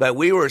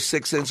we were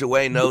 6 inches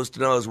away, nose to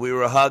nose. We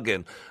were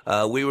hugging.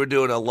 We were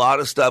doing a lot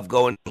of stuff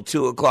going till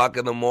 2 o'clock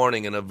in the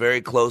morning in a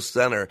very close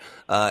center.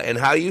 And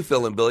how are you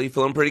feeling, Billy? You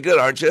feeling pretty good,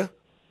 aren't you?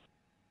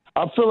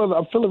 I'm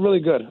feeling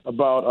really good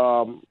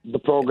about the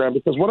program,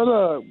 because one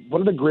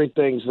of the great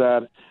things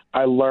that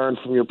I learned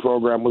from your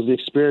program was the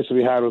experience that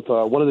we had with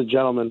one of the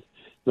gentlemen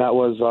that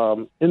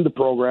was in the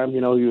program. He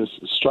was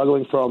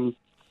struggling from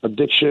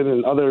addiction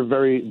and other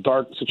very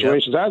dark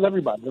situations, as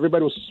everybody.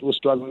 Everybody was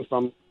struggling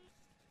from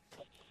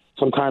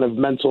some kind of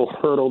mental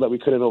hurdle that we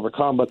couldn't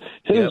overcome. But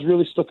his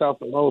really stuck out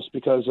the most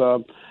because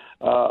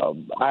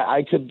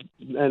I could,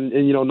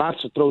 and not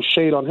to throw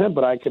shade on him,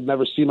 but I could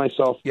never see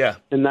myself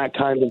in that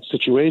kind of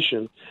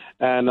situation.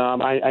 And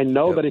I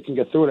know that he can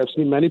get through it. I've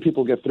seen many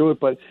people get through it,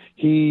 but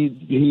he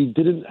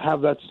didn't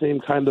have that same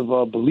kind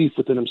of belief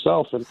within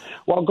himself. And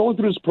while going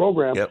through this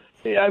program,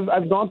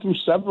 I've gone through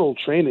several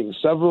trainings,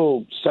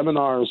 several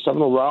seminars,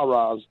 several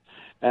rah-rahs,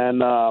 and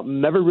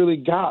never really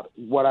got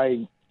what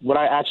I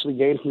actually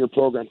gained from your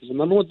program. Because the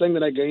number one thing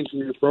that I gained from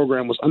your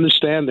program was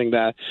understanding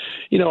that,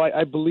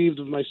 I believed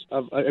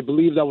I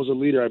believed I was a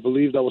leader. I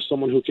believed I was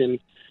someone who can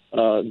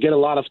get a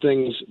lot of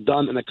things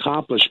done and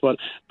accomplished, but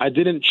I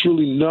didn't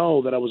truly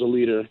know that I was a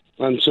leader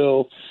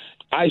until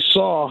I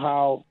saw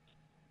how,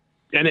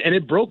 and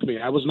it broke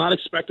me. I was not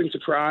expecting to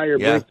cry or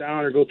break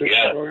down or go through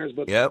programs,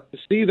 but to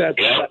see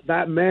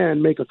that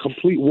man make a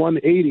complete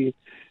 180,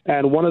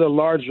 and one of the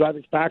large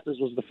driving factors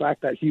was the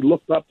fact that he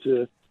looked up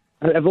to.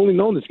 I've only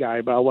known this guy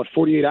about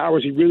 48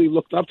 hours. He really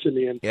looked up to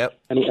me, and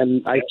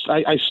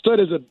I stood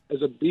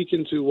as a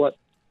beacon to what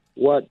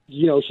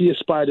he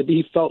aspired to be.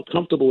 He felt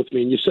comfortable with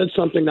me, and you said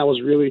something that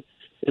was really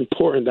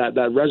important that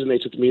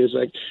resonates with me is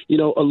like, you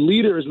know, a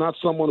leader is not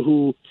someone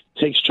who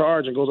takes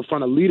charge and goes in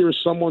front. A leader is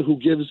someone who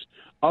gives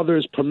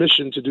others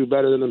permission to do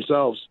better than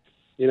themselves,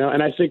 you know,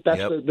 and I think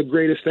that's the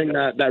greatest thing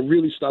that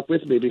really stuck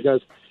with me,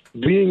 because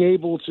being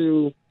able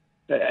to,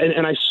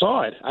 and I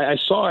saw it. I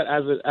saw it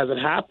as it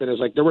happened. It's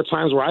like there were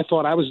times where I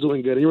thought I was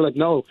doing good, and you were like,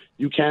 no,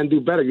 you can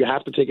do better. You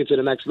have to take it to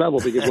the next level,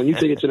 because when you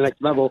take it to the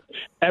next level,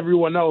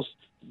 everyone else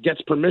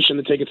gets permission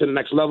to take it to the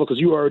next level because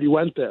you already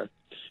went there.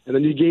 And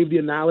then you gave the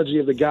analogy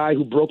of the guy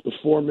who broke the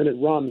 4-minute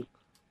run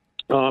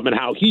and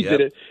how he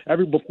did it.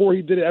 Before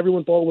he did it,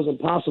 everyone thought it was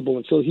impossible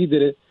until he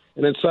did it.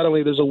 And then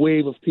suddenly there's a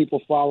wave of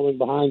people following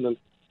behind them.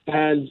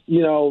 And,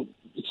 you know,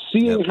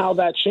 seeing how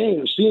that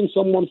changed, seeing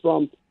someone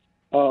from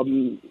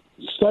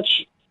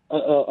such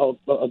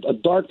a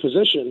dark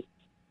position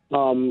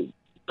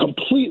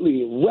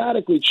completely,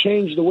 radically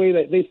change the way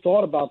that they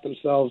thought about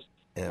themselves.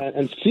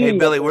 And hey,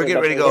 Billy, we're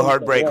getting ready to go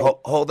hard break.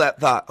 Hold that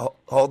thought.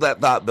 Hold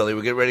that thought, Billy.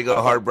 We're getting ready to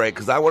go hard break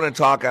because I want to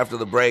talk after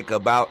the break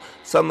about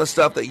some of the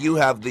stuff that you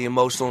have, the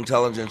emotional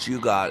intelligence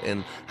you got,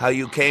 and how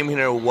you came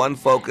here with one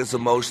focus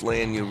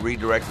emotionally and you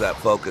redirected that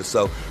focus.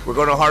 So we're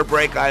going to hard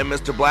break. I am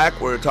Mr.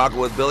 Black. We're talking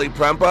with Billy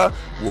Prempa.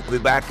 We'll be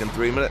back in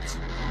 3 minutes.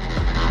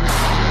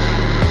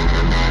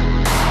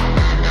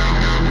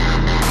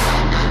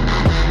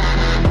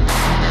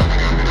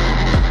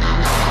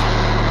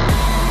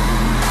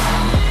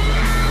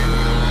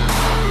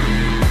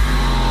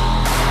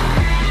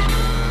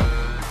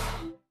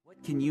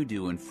 Can you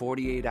do in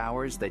 48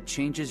 hours that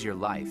changes your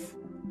life?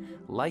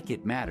 Like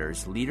It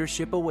Matters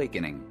Leadership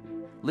Awakening.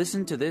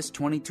 Listen to this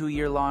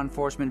 22-year law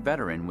enforcement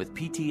veteran with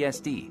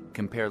PTSD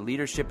compare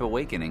Leadership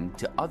Awakening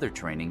to other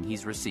training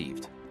he's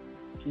received.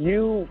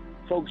 You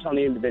focus on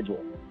the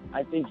individual.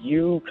 I think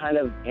you kind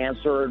of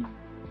answered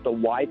the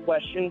why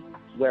question,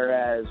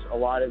 whereas a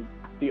lot of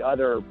the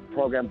other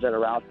programs that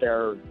are out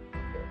there,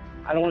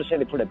 I don't want to say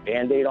they put a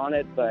Band-Aid on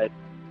it, but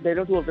they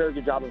don't do a very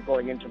good job of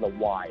going into the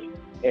why.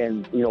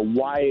 And, you know,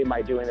 why am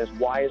I doing this?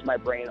 Why is my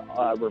brain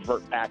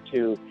revert back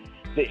to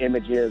the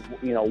images?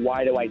 You know,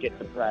 why do I get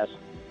depressed?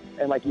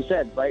 And like you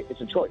said, right,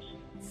 it's a choice.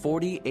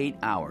 48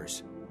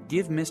 hours.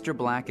 Give Mr.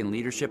 Black and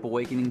Leadership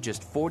Awakening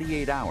just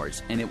 48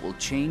 hours, and it will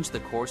change the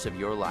course of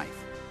your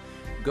life.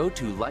 Go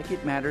to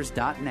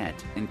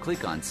likeitmatters.net and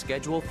click on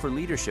Schedule for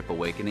Leadership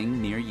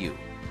Awakening near you.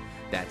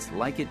 That's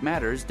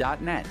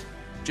likeitmatters.net.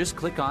 Just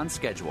click on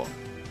Schedule.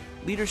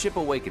 Leadership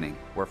Awakening,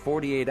 where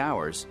 48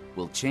 hours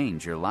will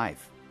change your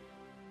life.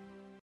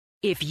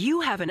 If you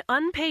have an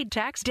unpaid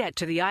tax debt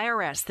to the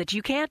IRS that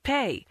you can't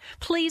pay,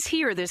 please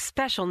hear this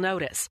special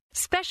notice.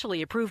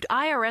 Specially approved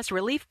IRS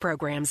relief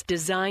programs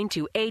designed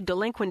to aid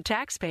delinquent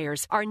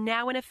taxpayers are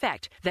now in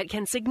effect that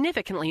can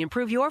significantly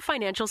improve your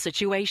financial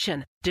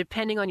situation.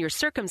 Depending on your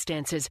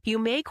circumstances, you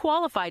may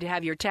qualify to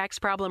have your tax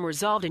problem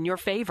resolved in your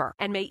favor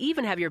and may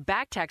even have your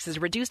back taxes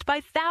reduced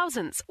by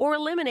thousands or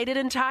eliminated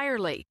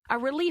entirely. A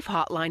relief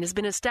hotline has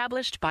been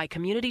established by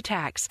Community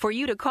Tax for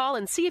you to call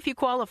and see if you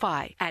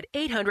qualify at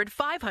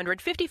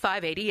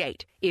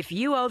 800-500-5588. If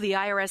you owe the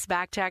IRS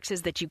back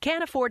taxes that you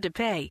can't afford to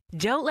pay,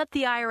 don't let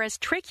the IRS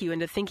trick you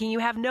into thinking you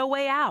have no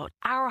way out.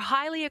 Our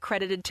highly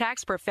accredited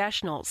tax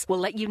professionals will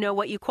let you know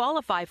what you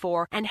qualify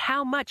for and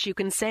how much you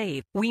can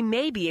save. We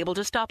may be able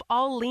to stop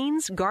all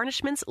liens,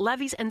 garnishments,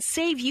 levies, and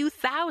save you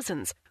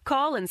thousands.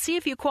 Call and see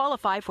if you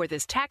qualify for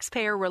this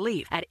taxpayer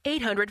relief at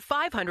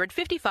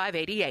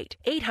 800-500-5588.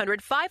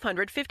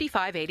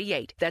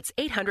 800-500-5588. That's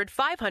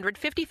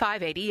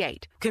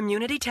 800-500-5588.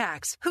 Community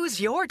Tax.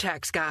 Who's your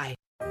tax guy?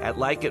 At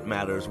Like It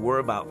Matters, we're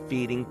about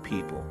feeding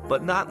people,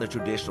 but not in the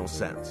traditional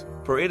sense.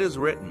 For it is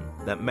written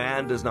that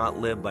man does not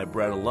live by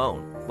bread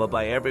alone, but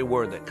by every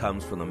word that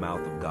comes from the mouth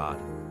of God.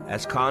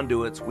 As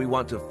conduits, we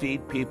want to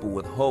feed people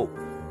with hope,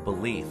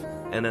 belief,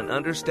 and an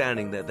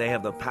understanding that they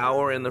have the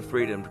power and the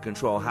freedom to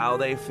control how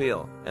they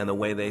feel and the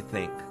way they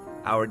think.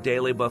 Our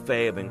daily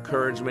buffet of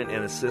encouragement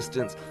and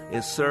assistance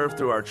is served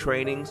through our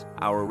trainings,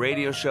 our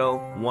radio show,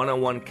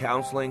 one-on-one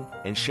counseling,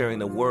 and sharing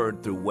the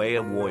word through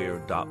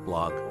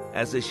wayofwarrior.blog.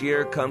 As this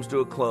year comes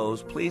to a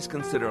close, please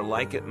consider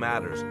Like It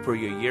Matters for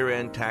your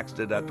year-end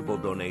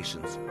tax-deductible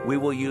donations. We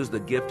will use the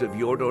gift of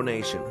your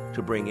donation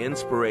to bring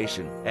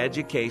inspiration,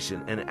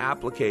 education, and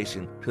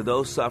application to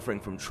those suffering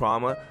from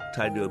trauma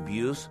tied to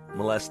abuse,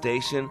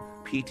 molestation,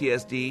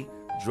 PTSD,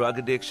 drug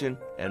addiction,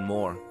 and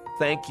more.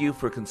 Thank you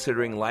for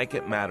considering Like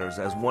It Matters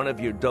as one of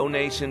your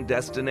donation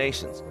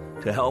destinations.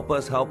 To help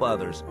us help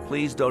others,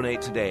 please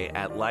donate today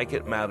at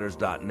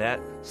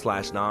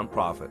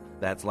likeitmatters.net/nonprofit.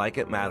 That's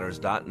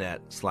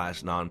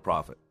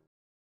likeitmatters.net/nonprofit.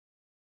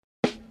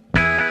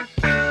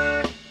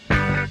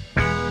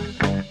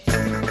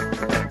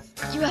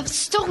 You have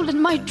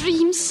stolen my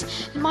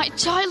dreams and my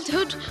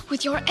childhood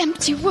with your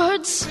empty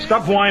words.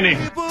 Stop whining.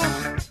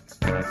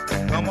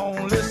 Come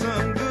on,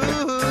 listen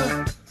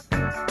good.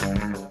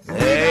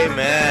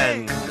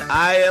 Amen.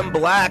 I am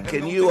Black,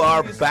 and you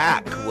are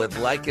back with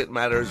Like It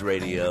Matters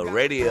Radio.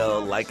 Radio,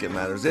 Like It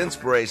Matters,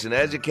 inspiration,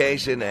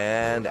 education,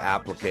 and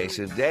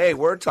application. Today,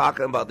 we're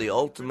talking about the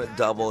ultimate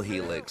double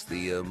helix,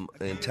 the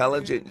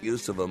intelligent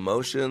use of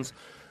emotions,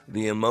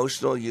 the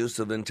emotional use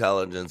of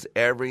intelligence.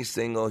 Every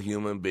single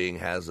human being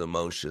has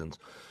emotions.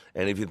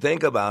 And if you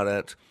think about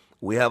it,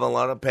 we have a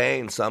lot of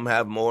pain. Some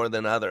have more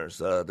than others.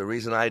 The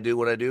reason I do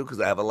what I do, because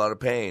I have a lot of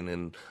pain,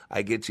 and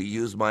I get to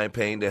use my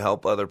pain to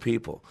help other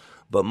people.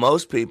 But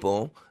most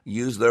people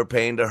use their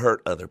pain to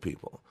hurt other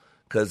people,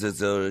 because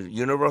it's a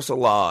universal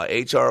law,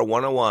 HR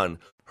 101,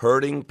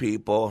 hurting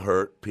people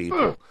hurt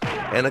people.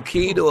 And a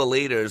key to a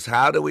leader is,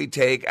 how do we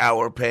take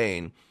our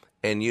pain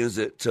and use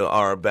it to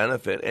our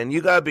benefit? And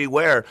you got to be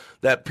aware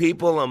that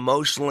people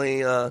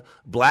emotionally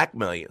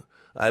blackmail you.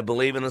 I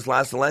believe in this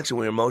last election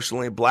we were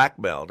emotionally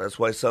blackmailed. That's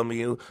why some of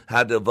you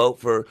had to vote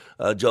for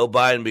Joe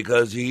Biden,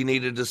 because he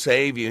needed to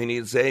save you. He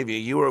needed to save you.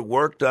 You were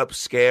worked up,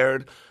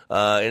 scared.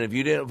 And if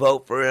you didn't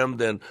vote for him,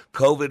 then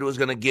COVID was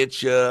going to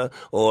get you,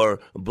 or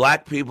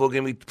black people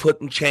going to be put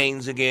in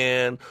chains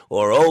again,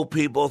 or old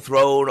people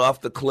thrown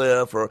off the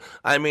cliff.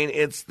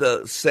 It's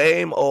the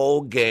same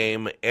old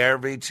game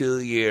every 2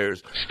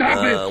 years.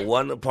 Stop it!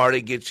 One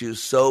party gets you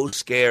so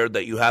scared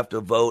that you have to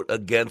vote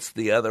against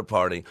the other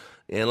party.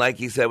 And like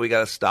he said, we got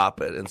to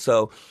stop it. And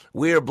so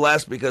we are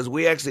blessed because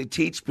we actually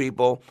teach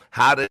people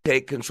how to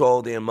take control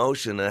of the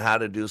emotion and how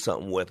to do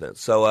something with it.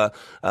 So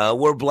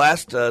we're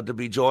blessed to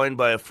be joined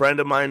by a friend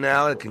of mine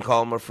now. I can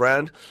call him a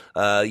friend,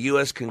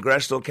 U.S.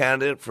 congressional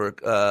candidate for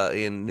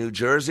in New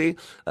Jersey,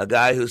 a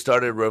guy who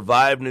started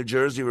Revive New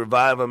Jersey,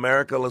 Revive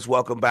America. Let's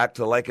welcome back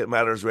to Like It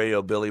Matters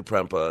Radio, Billy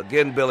Prempa.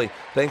 Again, Billy,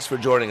 thanks for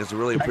joining us. I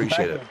really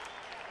appreciate it.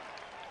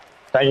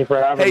 Thank you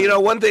for having me. Hey,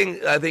 one thing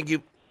I think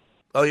you...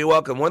 Oh, you're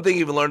welcome. One thing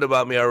you've learned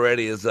about me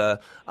already is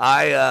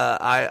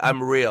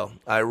I'm real.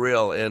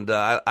 And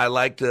I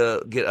like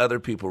to get other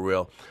people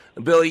real.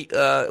 Billy,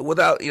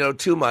 without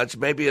too much,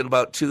 maybe in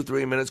about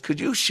 2-3 minutes, could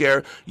you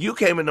share? You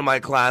came into my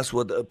class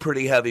with a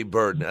pretty heavy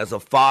burden as a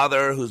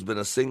father who's been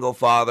a single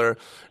father,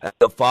 as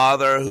a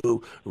father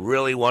who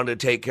really wanted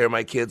to take care of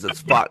my kids,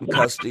 has fought in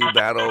custody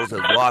battles,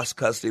 has lost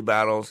custody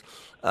battles.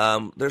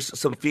 There's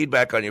some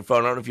feedback on your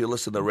phone. I don't know if you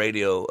listen to the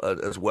radio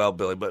as well,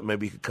 Billy, but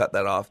maybe you could cut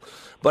that off.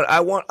 But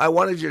I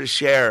wanted you to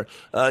share.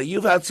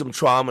 You've had some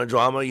drama.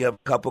 You have a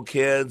couple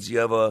kids. You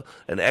have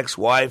an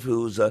ex-wife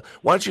who's.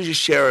 Why don't you just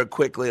share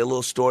quickly a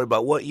little story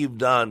about what you've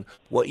done,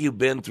 what you've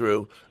been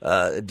through,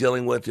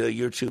 dealing with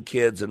your two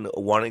kids and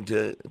wanting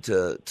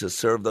to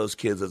serve those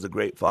kids as a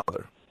great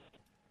father.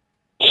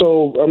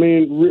 So,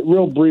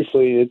 real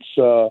briefly,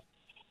 it's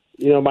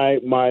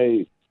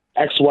my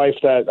ex-wife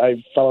that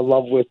I fell in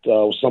love with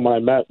was someone I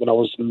met when I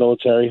was in the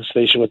military,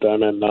 stationed with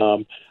them, and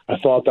I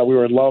thought that we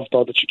were in love,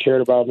 thought that she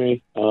cared about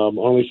me,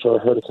 only for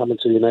her to come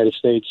into the United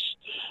States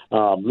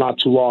not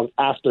too long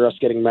after us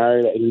getting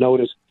married. I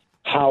noticed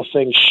how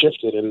things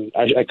shifted, and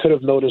I could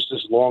have noticed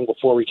this long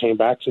before we came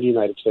back to the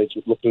United States,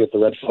 looking at the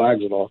red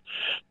flags and all,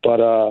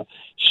 but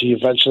she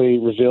eventually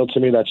revealed to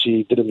me that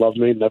she didn't love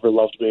me, never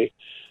loved me,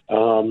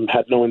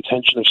 had no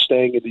intention of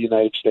staying in the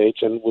United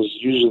States, and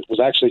was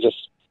actually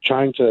just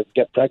trying to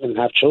get pregnant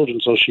and have children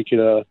so she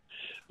could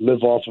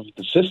live off of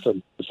the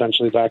system,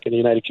 essentially, back in the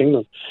United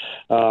Kingdom.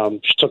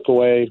 She took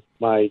away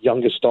my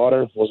youngest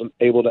daughter, wasn't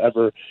able to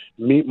ever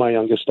meet my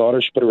youngest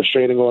daughter. She put a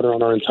restraining order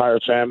on our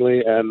entire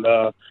family, and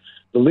the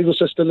legal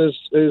system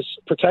is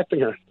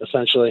protecting her,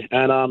 essentially.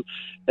 And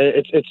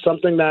it's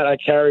something that I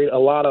carried a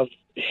lot of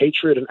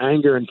hatred and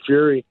anger and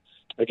fury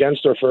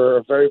against her for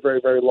a very, very,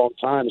 very long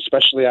time,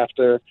 especially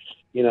after,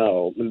 in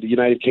the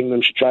United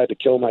Kingdom, she tried to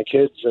kill my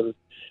kids, and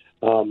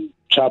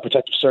Child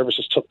Protective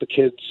Services took the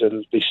kids,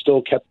 and they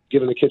still kept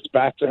giving the kids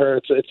back to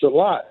her. It's a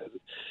lot,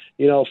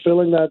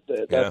 feeling that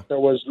there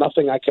was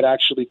nothing I could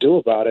actually do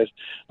about it.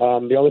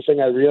 The only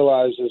thing I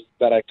realized is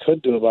that I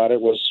could do about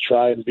it was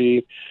try and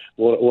be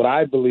what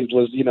I believed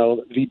was,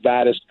 the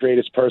baddest,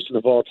 greatest person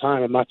of all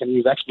time. I'm not going to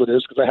use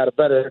expletives because I had a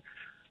better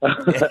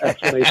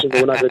explanation, but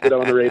we're not going to do that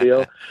on the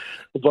radio.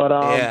 But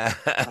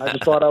I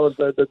just thought I was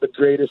the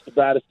greatest, the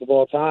baddest of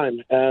all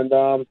time, and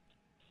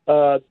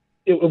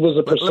it was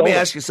a persona. Let me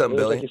ask you something,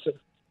 Billy. Like you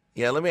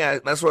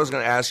that's what I was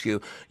going to ask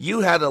you. You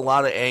had a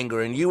lot of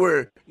anger, and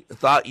you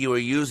thought you were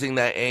using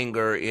that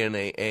anger in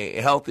a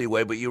healthy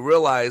way, but you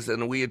realized,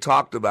 and we had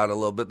talked about it a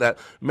little bit, that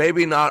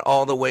maybe not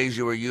all the ways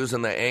you were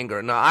using the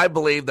anger. Now, I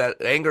believe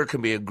that anger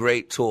can be a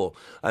great tool.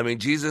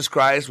 Jesus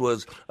Christ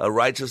was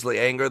righteously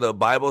angry. The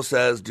Bible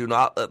says, do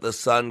not let the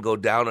sun go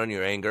down on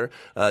your anger.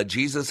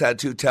 Jesus had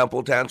 2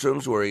 temple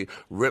tantrums where he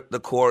ripped the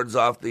cords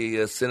off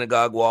the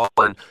synagogue wall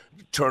and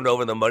turned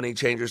over the money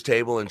changer's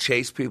table and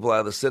chased people out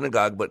of the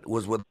synagogue, but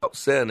was without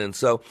sin. And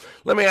so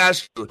let me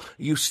ask you,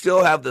 you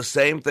still have the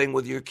same thing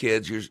with your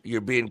kids.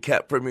 You're being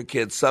kept from your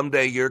kids.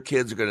 Someday your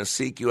kids are going to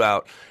seek you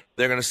out.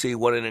 They're going to see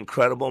what an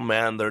incredible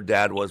man their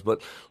dad was.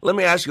 But let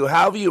me ask you,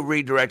 how have you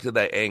redirected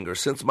that anger?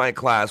 Since my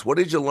class, what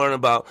did you learn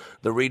about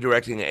the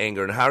redirecting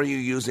anger, and how are you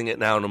using it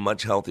now in a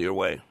much healthier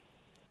way?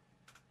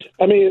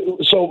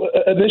 So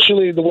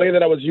initially the way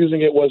that I was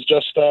using it was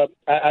just,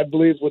 I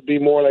believe would be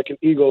more like an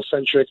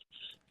egocentric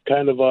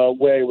kind of a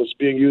way. Was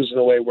being used in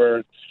a way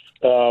where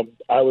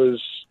I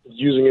was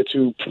using it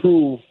to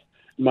prove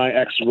my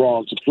ex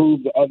wrong, to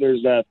prove the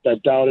others that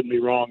doubted me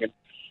wrong.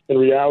 And in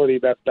reality,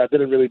 that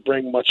didn't really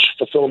bring much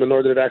fulfillment,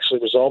 nor did it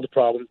actually resolve the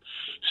problem.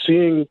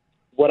 Seeing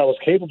what I was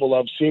capable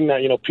of, seeing that,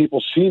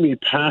 people see me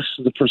past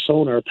the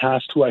persona or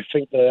past who I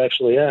think that I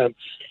actually am.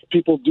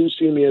 People do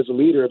see me as a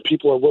leader, and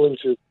people are willing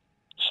to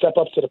step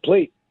up to the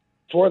plate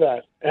for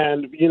that.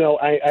 And,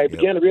 I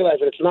began to realize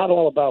that it's not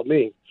all about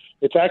me.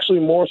 It's actually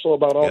more so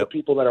about all the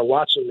people that are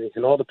watching me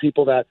and all the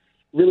people that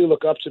really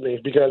look up to me.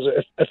 Because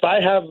if I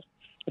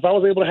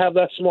was able to have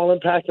that small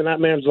impact in that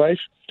man's life,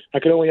 I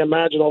can only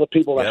imagine all the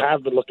people that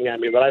have been looking at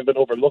me, that I've been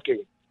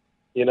overlooking,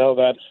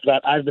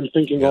 that I've been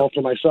thinking all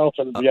for myself.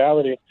 And in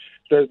reality,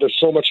 there's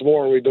so much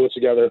more when we do it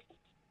together.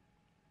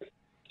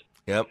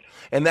 Yep.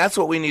 And that's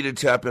what we need to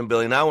tap in,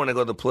 Billy. Now I want to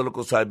go to the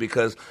political side,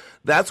 because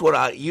that's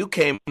what you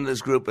came in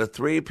this group of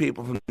 3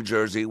 people from New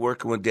Jersey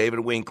working with David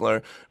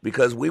Winkler,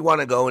 because we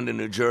want to go into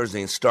New Jersey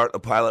and start a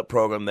pilot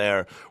program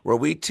there where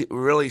we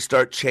really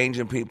start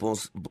changing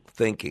people's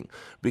thinking.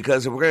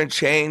 Because if we're going to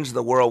change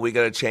the world, we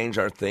got to change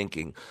our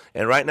thinking.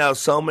 And right now,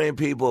 so many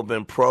people have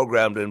been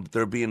programmed, and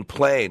they're being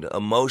played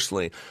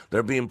emotionally.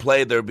 They're being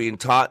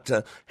taught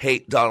to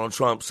hate Donald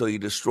Trump, so you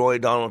destroy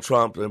Donald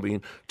Trump. They're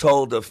being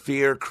told to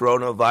fear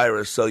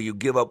coronavirus, so you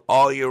give up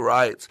all your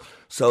rights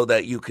so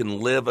that you can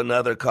live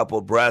another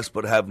couple breaths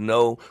but have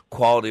no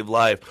quality of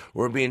life.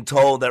 We're being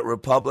told that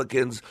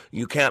Republicans,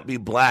 you can't be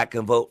black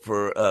and vote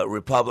for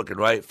Republican,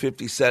 right?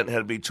 50 Cent had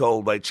to be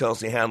told by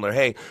Chelsea Handler,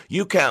 hey,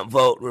 you can't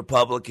vote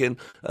Republican,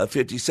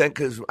 50 Cent,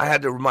 because I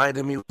had to remind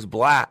him he was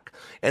black.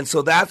 And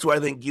so that's why I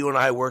think you and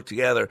I work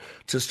together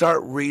to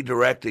start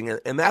redirecting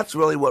it. And that's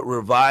really what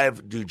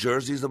Revive New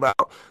Jersey is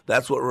about.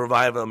 That's what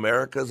Revive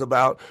America is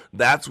about.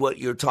 That's what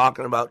you're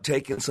talking about,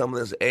 taking some of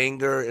this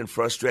anger and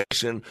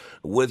frustration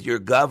with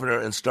your governor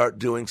and start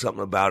doing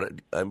something about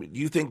it. I mean, do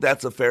you think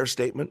that's a fair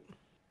statement?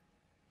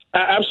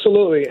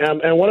 Absolutely.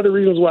 And one of the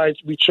reasons why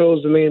we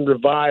chose the name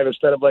Revive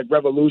instead of like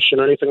Revolution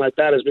or anything like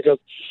that is because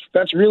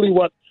that's really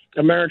what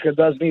America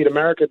does need.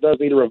 America does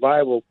need a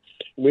revival.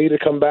 We need to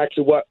come back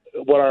to what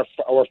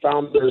our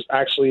founders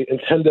actually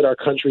intended our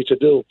country to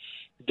do.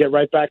 Get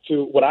right back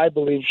to what I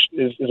believe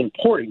is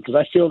important, because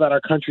I feel that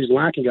our country is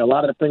lacking. A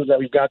lot of the things that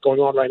we've got going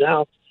on right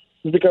now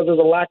is because there's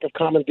a lack of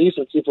common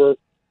decency for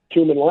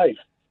human life.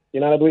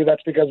 I believe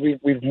that's because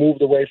we've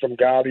moved away from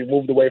God. We've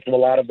moved away from a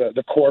lot of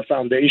the core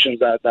foundations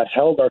that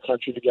held our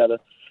country together.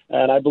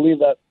 And I believe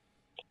that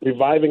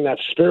reviving that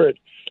spirit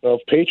of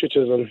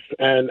patriotism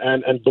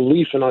and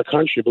belief in our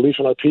country, belief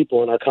in our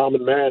people and our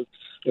common man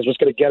is what's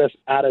going to get us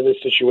out of this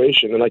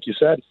situation. And like you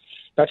said,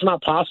 that's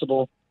not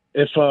possible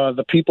if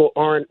the people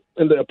aren't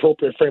in the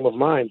appropriate frame of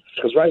mind.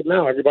 Because right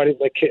now, everybody's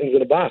like kittens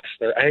in a box.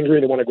 They're angry.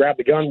 They want to grab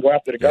the gun, go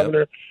after the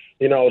governor,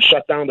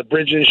 shut down the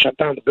bridges, shut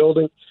down the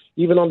building.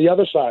 Even on the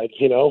other side,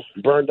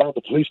 burn down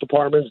the police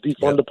departments,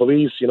 defund the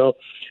police,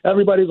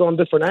 everybody's on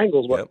different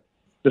angles. But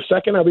the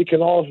second that we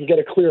can all get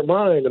a clear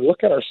mind and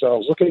look at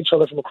ourselves, look at each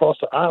other from across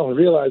the aisle and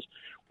realize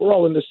we're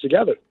all in this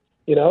together,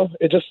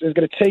 it just is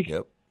going to take,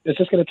 it's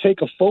just going to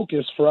take a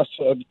focus for us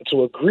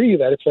to agree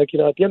that it's like,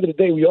 at the end of the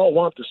day, we all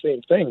want the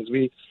same things.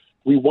 We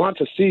want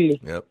to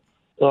see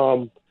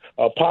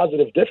a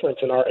positive difference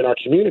in our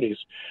communities,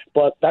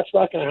 but that's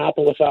not going to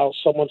happen without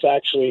someone to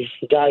actually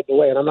guide the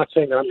way. And I'm not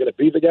saying that I'm going to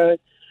be the guy,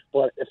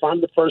 but if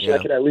I'm the person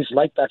that can at least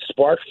light that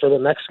spark for the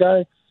next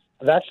guy,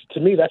 to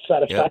me, that's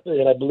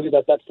satisfactory. And I believe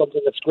that that's something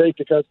that's great,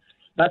 because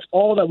that's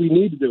all that we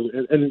need to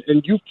do.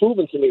 And you've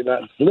proven to me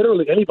that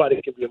literally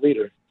anybody can be a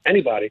leader.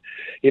 Anybody,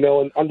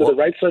 and under the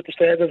right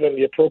circumstances and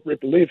the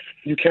appropriate belief,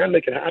 you can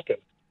make it happen.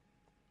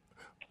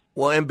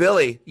 Well, and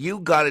Billy, you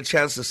got a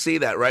chance to see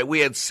that, right?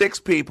 We had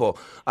 6 people.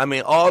 I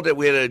mean,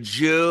 we had a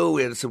Jew,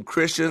 we had some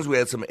Christians, we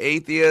had some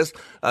atheists.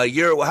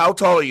 How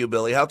tall are you,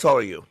 Billy? How tall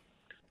are you?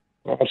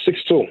 6'2",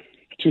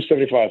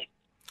 275.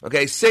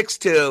 Okay,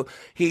 6'2".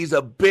 He's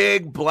a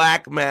big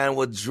black man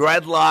with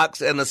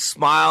dreadlocks and a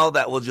smile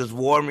that will just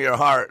warm your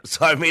heart.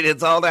 So I mean,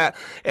 it's all that.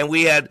 And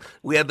we had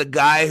the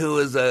guy who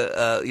is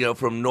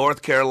from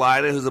North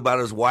Carolina, who's about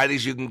as white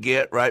as you can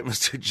get, right,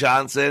 Mr.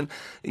 Johnson.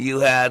 You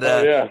had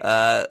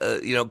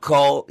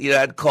Cole. You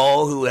had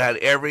Cole, who had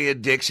every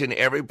addiction,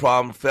 every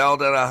problem,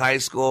 failed out of high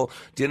school,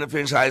 didn't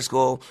finish high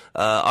school,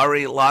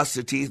 already lost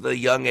his teeth at a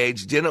young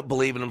age, didn't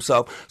believe in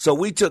himself. So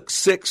we took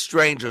 6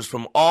 strangers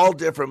from all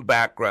different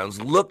backgrounds,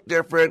 look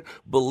different,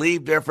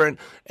 believe different,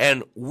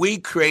 and we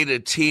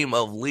created a team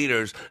of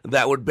leaders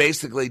that would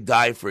basically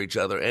die for each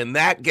other. And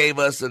that gave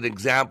us an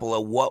example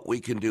of what we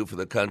can do for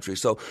the country.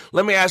 So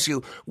let me ask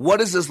you, what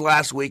is this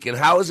last week, and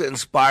how has it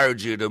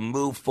inspired you to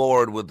move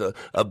forward with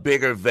a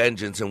bigger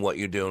vengeance in what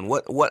you're doing?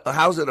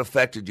 How's it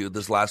affected you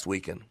this last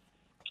weekend?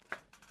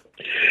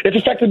 It's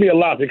affected me a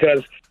lot,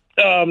 because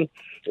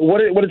what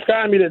it's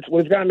gotten me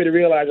to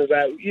realize is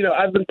that,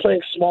 I've been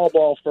playing small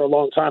ball for a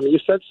long time, and you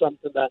said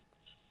something that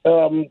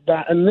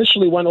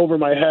initially went over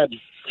my head,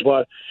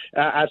 but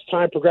as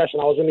time progressed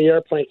and I was in the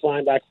airplane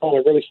flying back home,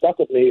 it really stuck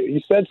with me.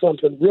 You said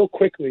something real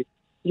quickly.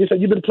 You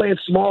said you've been playing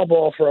small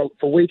ball for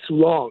way too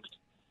long.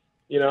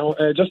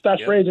 Just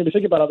that phrase, if you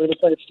think about it, I've been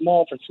playing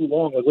small for too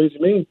long. What does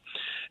it mean?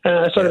 And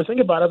I started to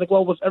think about it. I was like,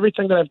 well, with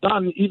everything that I've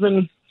done,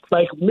 even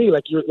like me,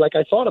 like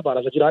I thought about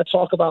it. Like, I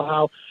talk about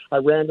how I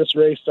ran this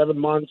race 7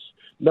 months,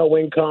 no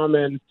income,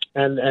 and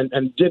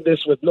did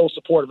this with no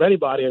support of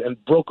anybody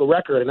and broke a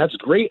record, and that's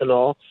great and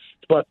all,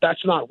 but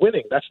that's not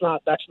winning. That's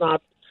not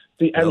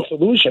the end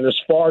solution.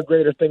 There's far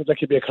greater things that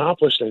could be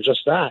accomplished than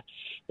just that.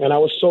 And I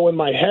was so in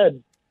my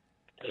head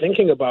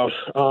thinking about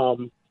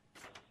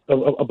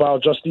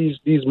just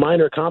these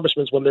minor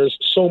accomplishments when there's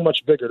so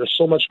much bigger, there's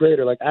so much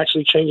greater, like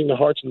actually changing the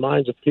hearts and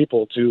minds of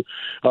people to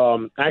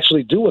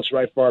actually do what's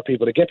right for our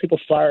people, to get people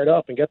fired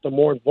up and get them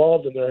more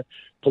involved in their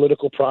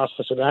political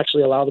process and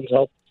actually allow them to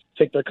help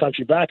take their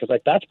country back. It's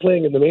like, that's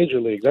playing in the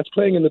major leagues. That's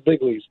playing in the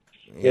big leagues.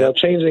 Yep.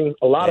 Changing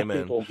a lot of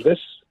people. This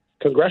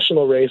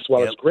congressional race,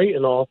 while it's great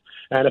and all,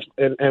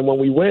 and when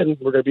we win,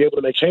 we're going to be able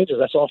to make changes.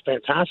 That's all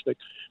fantastic.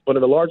 But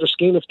in the larger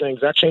scheme of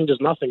things, that changes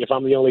nothing if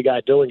I'm the only guy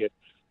doing it.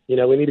 We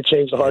need to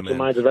change the hearts and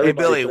minds of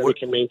everybody so that we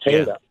can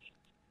maintain that.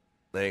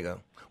 There you go.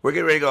 We're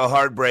getting ready to go a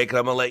hard break, and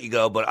I'm going to let you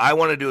go. But I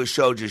want to do a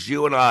show, just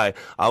you and I.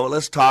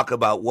 Let's talk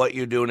about what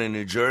you're doing in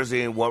New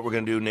Jersey and what we're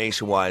going to do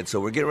nationwide. So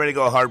we're getting ready to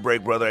go a hard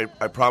break, brother.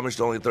 I promised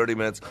only 30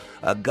 minutes.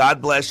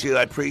 God bless you.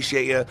 I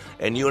appreciate you.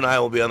 And you and I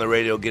will be on the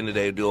radio again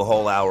today to do a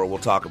whole hour. We'll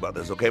talk about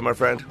this. Okay, my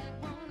friend?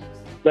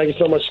 Thank you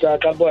so much,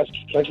 Scott. God bless.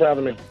 Thanks for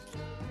having me.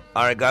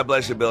 All right. God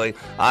bless you, Billy.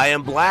 I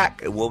am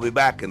Black, and we'll be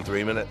back in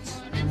 3 minutes.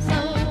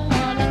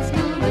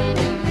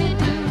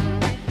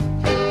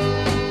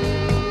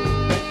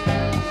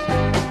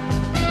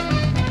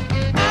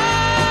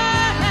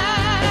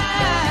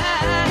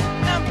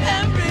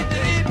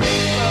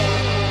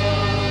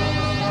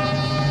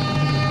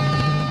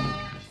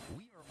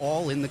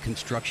 In the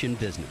construction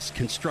business,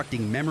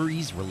 constructing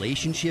memories,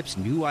 relationships,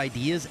 new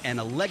ideas, and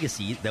a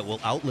legacy that will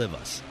outlive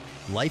us.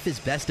 Life is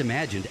best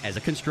imagined as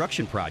a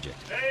construction project.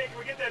 Hey, can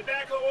we get that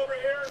backhoe over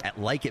here? At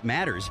Like It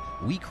Matters,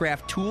 we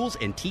craft tools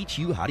and teach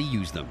you how to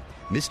use them.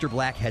 Mr.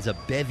 Black has a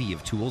bevy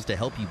of tools to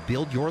help you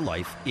build your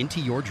life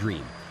into your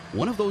dream.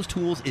 One of those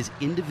tools is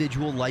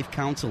individual life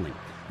counseling.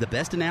 The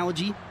best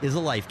analogy is a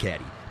life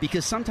caddy,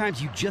 because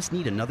sometimes you just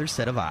need another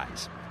set of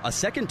eyes. A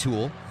second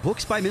tool,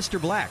 Books by Mr.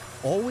 Black,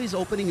 always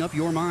opening up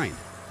your mind.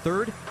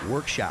 Third,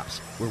 workshops,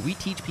 where we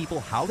teach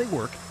people how they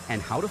work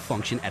and how to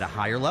function at a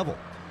higher level.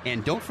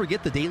 And don't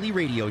forget the daily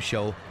radio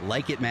show,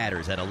 Like It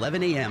Matters, at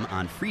 11 a.m.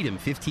 on Freedom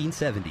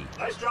 1570.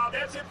 Nice job.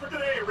 That's it for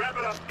today. Wrap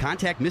it up.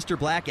 Contact Mr.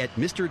 Black at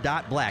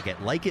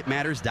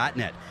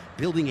mr.black@likeitmatters.net.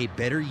 Building a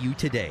better you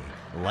today.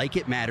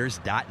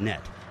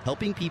 Likeitmatters.net.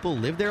 Helping people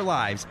live their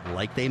lives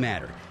like they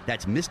matter.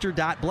 That's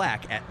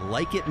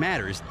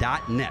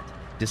mr.black@likeitmatters.net.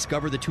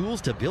 Discover the tools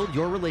to build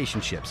your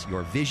relationships,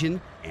 your vision,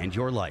 and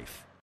your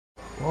life.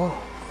 Whoa.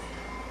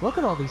 Look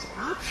at all these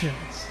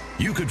options.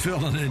 You could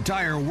fill an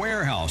entire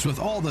warehouse with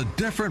all the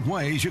different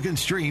ways you can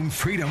stream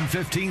Freedom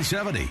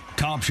 1570.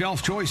 Top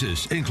shelf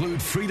choices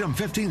include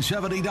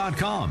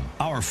freedom1570.com,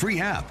 our free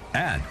app,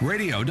 and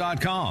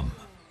radio.com.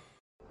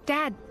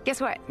 Dad,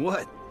 guess what?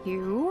 What?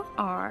 You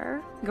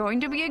are going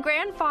to be a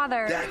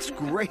grandfather. That's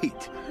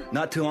great.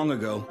 Not too long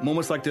ago,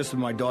 moments like this with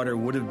my daughter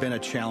would have been a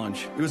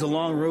challenge. It was a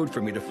long road for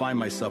me to find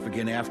myself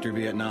again after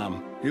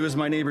Vietnam. It was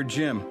my neighbor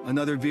Jim,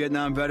 another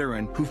Vietnam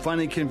veteran, who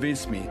finally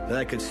convinced me that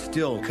I could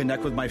still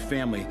connect with my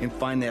family and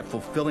find that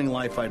fulfilling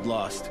life I'd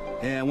lost.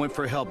 And I went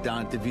for help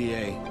down at the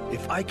VA.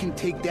 If I can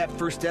take that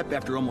first step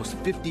after almost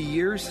 50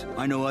 years,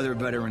 I know other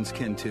veterans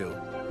can too.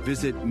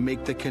 Visit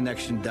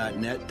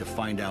MakeTheConnection.net to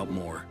find out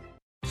more.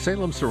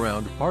 Salem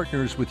Surround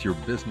partners with your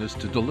business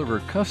to deliver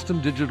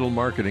custom digital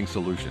marketing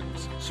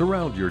solutions.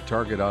 Surround your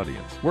target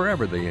audience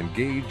wherever they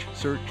engage,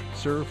 search,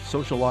 surf,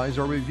 socialize,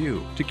 or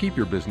review to keep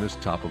your business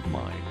top of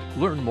mind.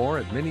 Learn more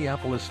at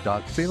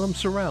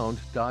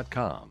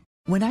minneapolis.salemsurround.com.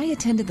 When I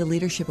attended the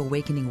Leadership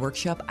Awakening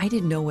workshop, I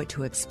didn't know what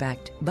to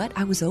expect, but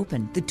I was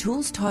open. The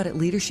tools taught at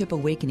Leadership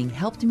Awakening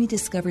helped me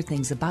discover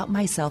things about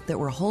myself that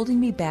were holding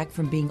me back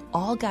from being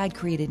all God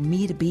created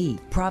me to be.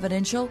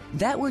 Providential?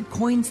 That word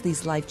coins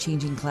these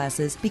life-changing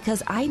classes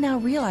because I now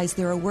realize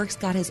there are works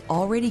God has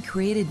already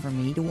created for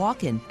me to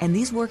walk in, and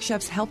these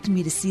workshops helped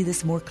me to see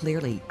this more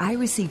clearly. I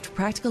received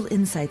practical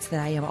insights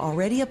that I am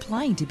already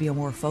applying to be a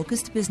more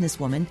focused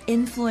businesswoman,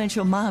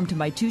 influential mom to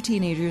my 2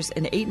 teenagers,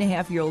 an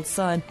 8.5-year-old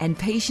son, and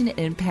patient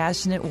and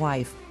passionate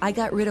wife. I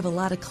got rid of a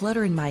lot of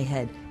clutter in my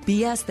head.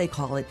 BS, they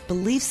call it,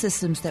 belief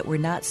systems that were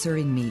not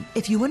serving me.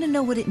 If you want to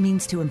know what it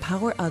means to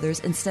empower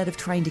others instead of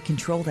trying to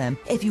control them,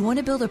 if you want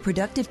to build a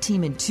productive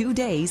team in 2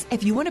 days,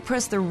 if you want to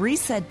press the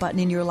reset button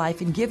in your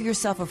life and give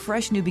yourself a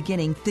fresh new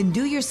beginning, then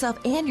do yourself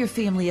and your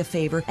family a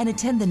favor and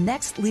attend the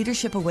next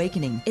Leadership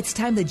Awakening. It's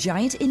time the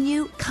giant in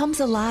you comes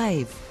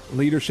alive.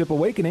 Leadership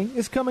Awakening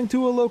is coming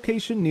to a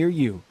location near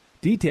you.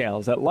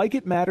 Details at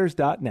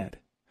likeitmatters.net.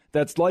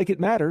 That's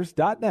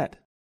likeitmatters.net.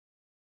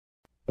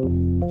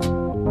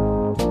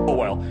 Oh,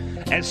 well,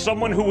 as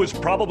someone who was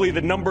probably the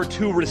number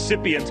 2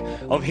 recipient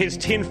of his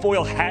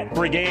tinfoil hat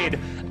brigade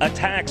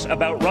attacks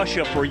about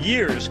Russia for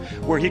years,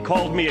 where he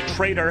called me a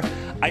traitor,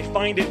 I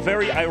find it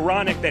very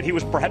ironic that he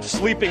was perhaps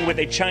sleeping with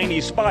a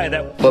Chinese spy,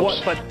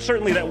 but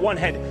certainly that one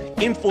had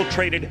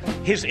infiltrated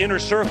his inner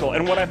circle.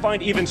 And what I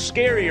find even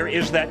scarier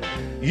is that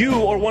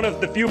You are one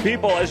of the few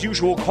people, as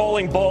usual,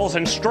 calling balls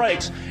and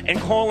strikes and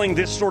calling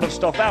this sort of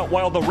stuff out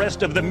while the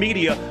rest of the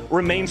media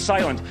remains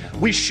silent.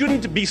 We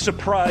shouldn't be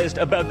surprised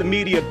about the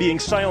media being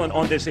silent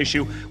on this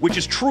issue, which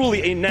is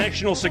truly a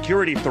national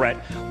security threat,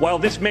 while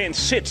this man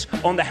sits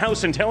on the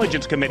House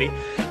Intelligence Committee.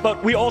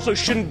 But we also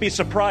shouldn't be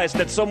surprised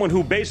that someone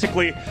who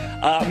basically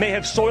may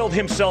have soiled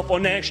himself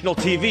on national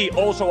TV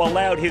also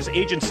allowed his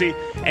agency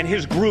and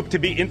his group to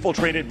be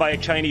infiltrated by a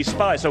Chinese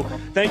spy. So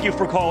thank you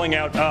for calling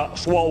out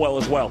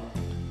Swalwell as well.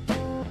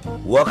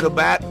 Welcome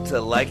back to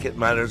Like It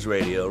Matters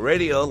Radio.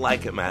 Radio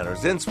Like It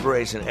Matters.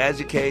 Inspiration,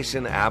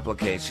 education,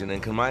 application,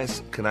 and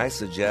can I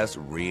suggest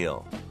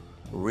real.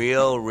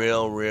 Real.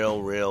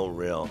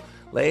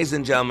 Ladies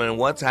and gentlemen,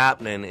 what's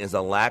happening is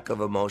a lack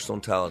of emotional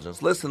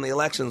intelligence. Listen, the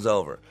election's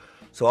over.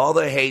 So all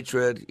the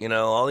hatred,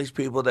 all these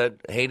people that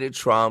hated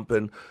Trump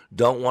and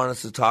don't want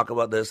us to talk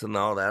about this and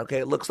all that, okay,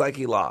 it looks like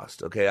he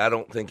lost. Okay, I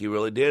don't think he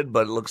really did,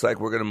 but it looks like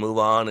we're going to move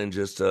on and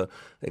just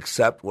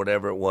accept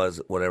whatever it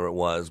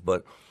was.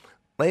 But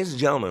ladies and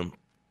gentlemen,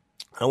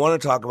 I want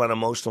to talk about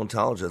emotional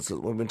intelligence.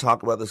 We've been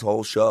talking about this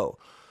whole show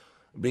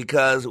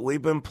because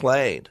we've been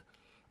played.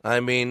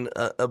 I mean,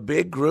 a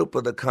big group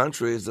of the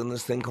country is in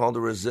this thing called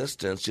the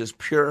resistance, just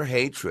pure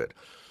hatred.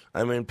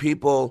 I mean,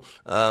 people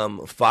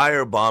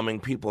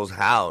firebombing people's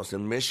house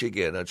in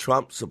Michigan. A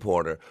Trump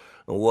supporter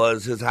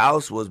his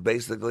house was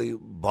basically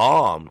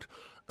bombed.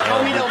 We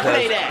don't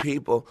play that.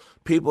 People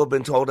have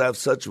been told to have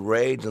such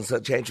rage and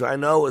such hatred. I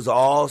know it was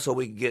all so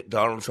we could get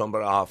Donald Trump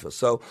out of office.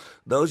 So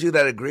those of you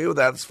that agree with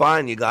that, it's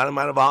fine. You got him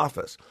out of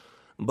office.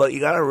 But you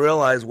got to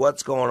realize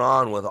what's going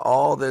on with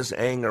all this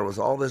anger, with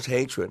all this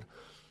hatred.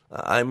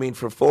 I mean,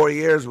 for 4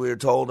 years we were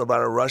told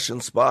about Russian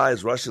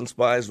spies.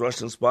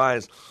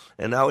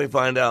 And now we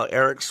find out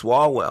Eric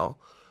Swalwell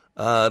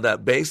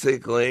that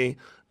basically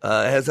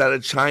has had a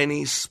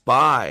Chinese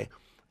spy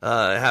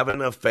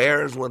having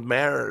affairs with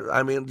mayors.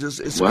 I mean,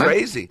 it's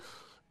crazy.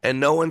 And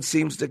no one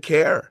seems to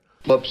care.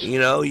 Whoops.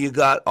 You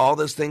got all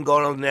this thing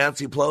going on with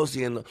Nancy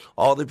Pelosi and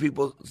all the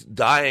people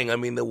dying. I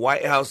mean, the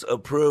White House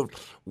approved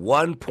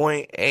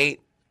 $1.8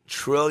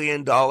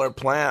 trillion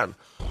plan.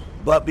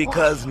 But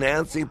because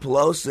Nancy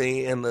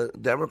Pelosi and the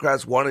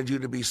Democrats wanted you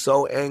to be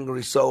so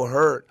angry, so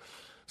hurt,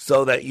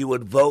 so that you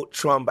would vote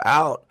Trump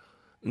out,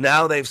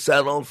 now they've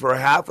settled for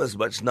half as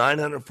much,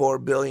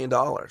 $904 billion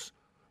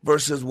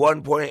versus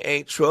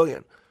 $1.8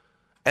 trillion.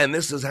 And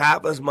this is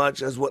half as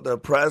much as what the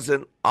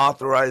president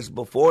authorized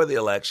before the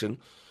election,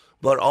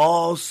 but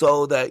all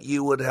so that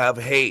you would have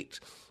hate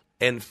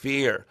and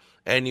fear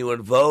and you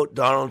would vote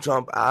Donald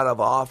Trump out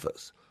of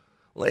office.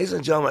 Ladies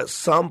and gentlemen, at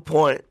some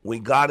point, we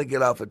got to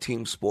get off of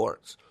team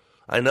sports.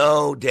 I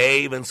know,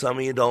 Dave, and some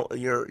of you don't,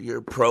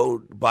 you're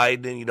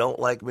pro-Biden and you don't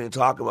like me to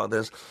talk about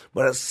this,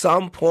 but at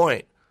some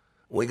point,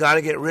 we got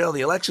to get real.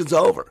 The election's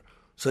over.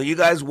 So you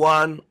guys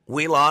won,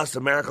 we lost,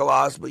 America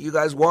lost, but you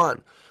guys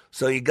won.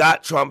 So you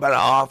got Trump out of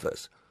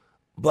office.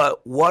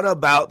 But what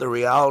about the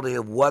reality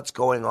of what's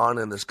going on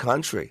in this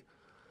country?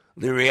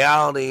 The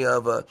reality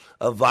of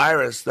a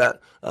virus,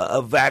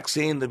 a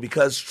vaccine, that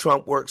because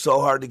Trump worked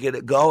so hard to get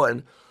it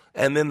going,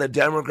 and then the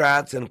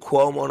Democrats and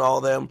Cuomo and all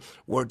them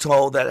were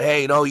told that,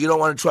 hey, no, you don't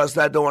want to trust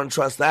that, don't want to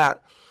trust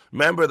that.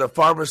 Remember, the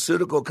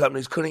pharmaceutical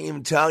companies couldn't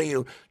even tell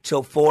you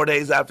till 4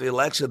 days after the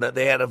election that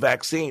they had a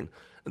vaccine.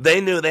 They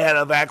knew they had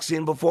a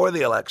vaccine before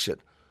the election.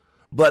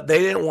 But they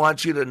didn't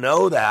want you to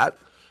know that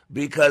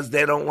because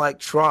they don't like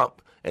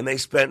Trump. And they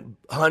spent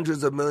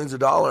hundreds of millions of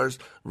dollars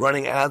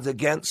running ads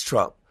against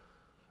Trump.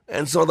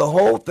 And so the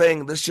whole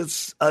thing, this should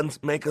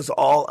make us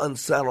all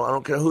unsettled. I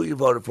don't care who you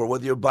voted for,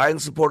 whether you're a Biden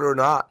supporter or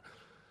not.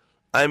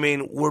 I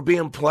mean, we're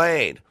being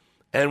played,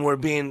 and we're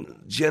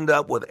being ginned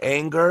up with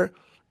anger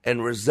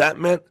and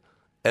resentment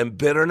and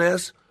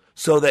bitterness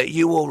so that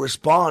you will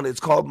respond. It's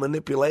called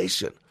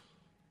manipulation.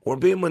 We're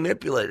being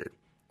manipulated.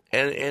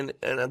 And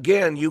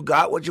again, you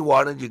got what you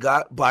wanted. You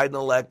got Biden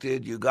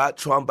elected. You got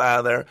Trump out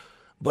of there.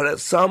 But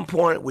at some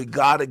point, we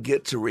got to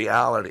get to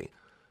reality.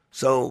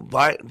 So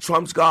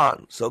Trump's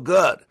gone. So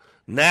good.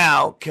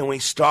 Now, can we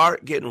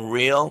start getting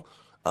real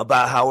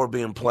about how we're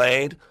being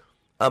played?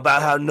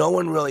 About how no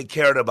one really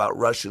cared about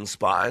Russian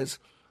spies.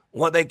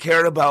 What they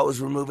cared about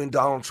was removing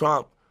Donald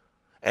Trump.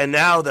 And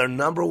now their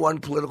number one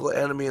political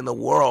enemy in the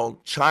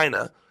world,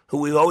 China, who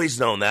we've always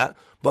known that,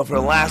 but for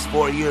the last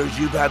 4 years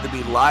you've had to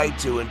be lied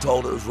to and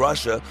told it was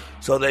Russia,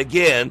 so that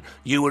again,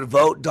 you would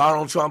vote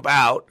Donald Trump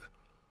out.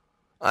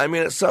 I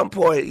mean, at some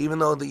point, even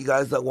though the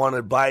guys that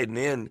wanted Biden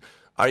in,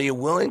 are you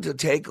willing to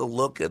take a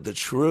look at the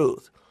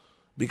truth?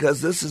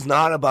 Because this is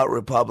not about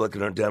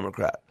Republican or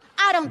Democrat.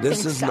 I don't think so.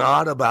 This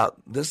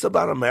is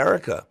about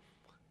America.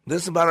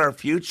 This is about our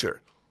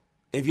future.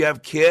 If you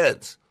have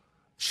kids,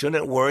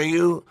 shouldn't it worry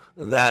you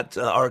that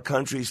our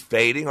country's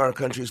fading, our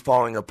country's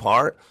falling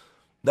apart,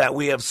 that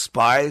we have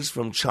spies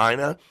from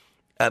China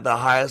at the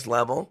highest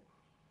level?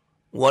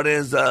 What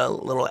is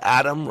little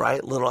Adam,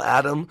 right? Little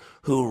Adam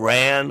who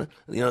ran,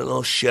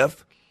 little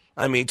Schiff.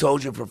 I mean, he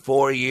told you for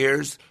 4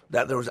 years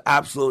that there was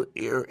absolute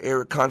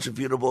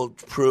irrecontrovertible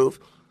proof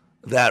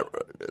that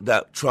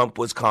Trump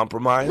was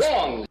compromised.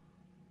 Wrong.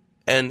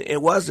 And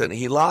it wasn't.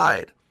 He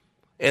lied.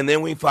 And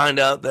then we find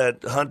out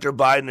that Hunter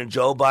Biden and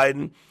Joe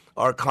Biden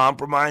are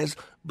compromised,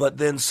 but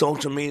then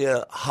social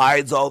media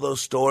hides all those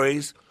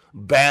stories,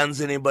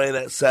 bans anybody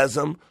that says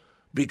them,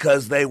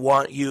 because they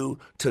want you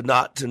to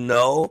not to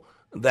know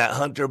that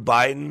Hunter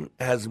Biden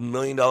has $1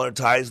 million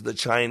ties to the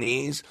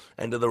Chinese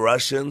and to the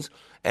Russians,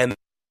 and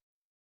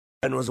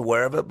was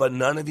aware of it, but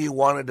none of you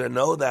wanted to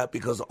know that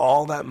because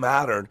all that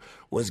mattered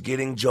was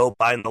getting Joe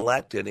Biden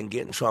elected and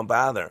getting Trump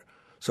out of there.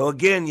 So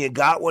again, you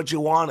got what you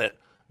wanted.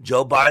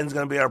 Joe Biden's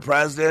going to be our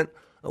president.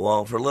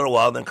 Well, for a little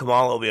while, then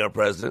Kamala will be our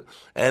president.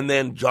 And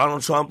then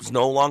Donald Trump's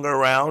no longer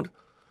around.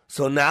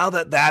 So now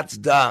that that's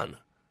done,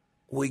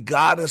 we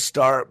got to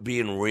start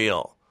being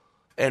real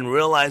and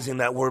realizing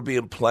that we're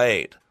being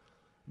played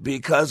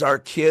because our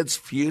kids'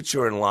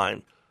 future in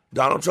line.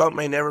 Donald Trump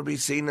may never be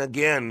seen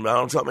again.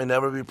 Donald Trump may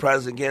never be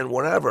president again,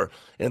 whatever.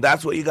 And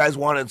that's what you guys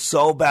wanted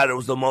so bad. It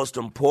was the most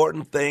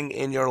important thing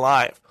in your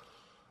life.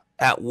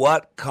 At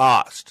what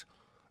cost?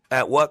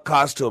 At what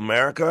cost to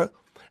America?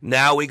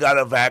 Now we got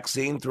a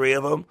vaccine, 3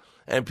 of them,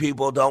 and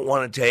people don't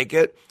want to take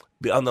it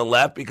on the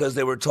left because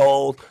they were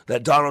told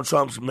that Donald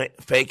Trump's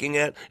faking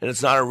it and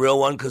it's not a real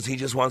one because he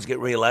just wants to get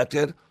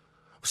reelected.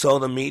 So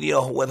the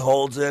media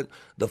withholds it.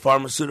 The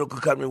pharmaceutical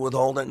company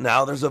withholds it.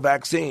 Now there's a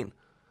vaccine.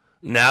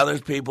 Now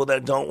there's people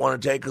that don't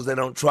want to take it because they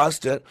don't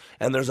trust it.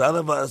 And there's other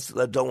of us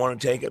that don't want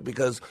to take it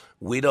because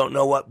we don't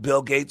know what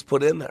Bill Gates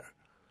put in there.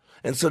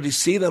 And so do you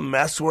see the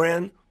mess we're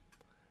in?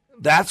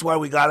 That's why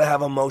we got to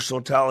have emotional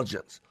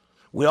intelligence.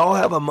 We all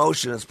have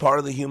emotion as part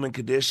of the human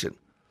condition.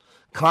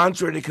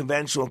 Contrary to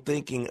conventional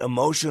thinking,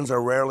 emotions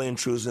are rarely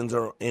intrusions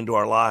into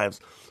our lives,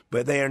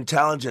 but they are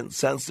intelligent,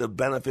 sensitive,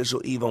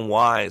 beneficial, even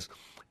wise.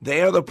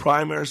 They are the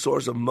primary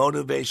source of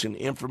motivation,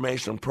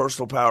 information,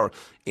 personal power,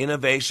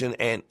 innovation,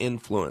 and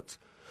influence.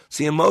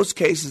 See, in most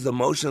cases,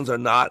 emotions are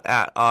not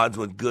at odds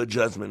with good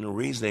judgment and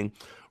reasoning.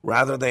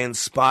 Rather, they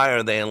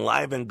inspire, they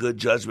enliven good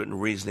judgment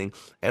and reasoning,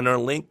 and are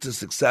linked to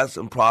success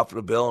and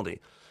profitability.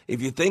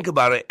 If you think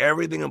about it,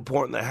 everything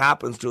important that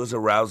happens to us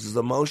arouses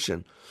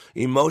emotion.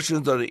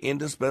 Emotions are the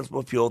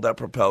indispensable fuel that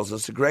propels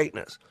us to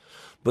greatness.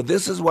 But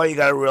this is why you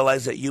got to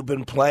realize that you've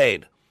been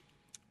played.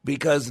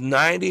 Because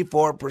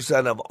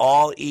 94% of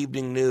all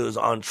evening news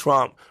on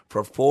Trump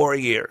for 4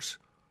 years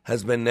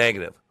has been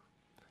negative.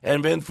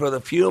 And been for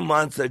the few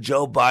months that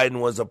Joe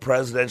Biden was a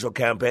presidential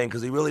campaign,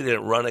 because he really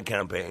didn't run a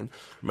campaign.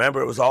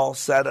 Remember, it was all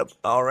set up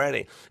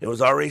already. It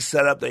was already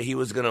set up that he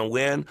was going to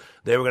win.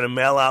 They were going to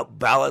mail out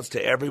ballots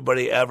to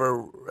everybody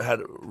ever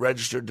had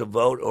registered to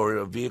vote or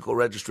a vehicle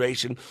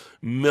registration.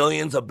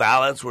 Millions of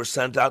ballots were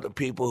sent out to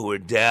people who were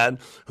dead,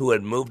 who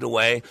had moved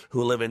away,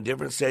 who live in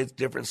different states,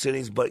 different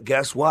cities. But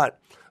guess what?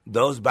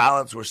 Those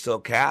ballots were still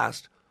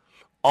cast.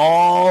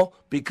 All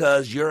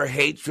because your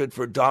hatred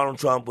for Donald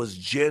Trump was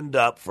ginned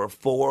up for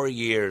 4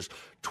 years,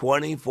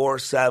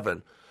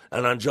 24/7.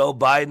 And on Joe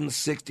Biden,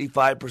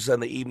 65% of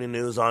the evening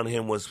news on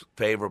him was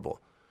favorable.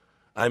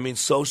 I mean,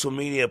 social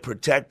media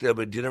protected him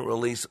and didn't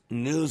release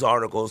news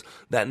articles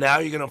that now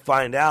you're going to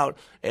find out.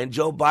 And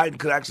Joe Biden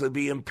could actually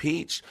be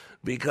impeached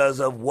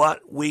because of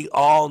what we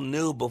all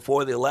knew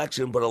before the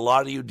election, but a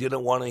lot of you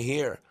didn't want to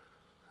hear.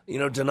 You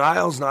know,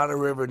 denial's not a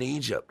river in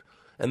Egypt.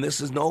 And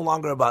this is no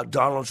longer about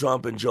Donald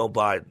Trump and Joe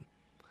Biden.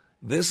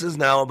 This is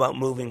now about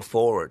moving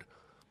forward.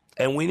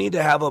 And we need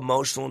to have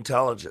emotional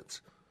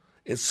intelligence.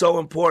 It's so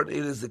important.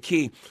 It is the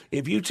key.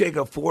 If you take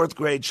a 4th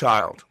grade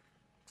child,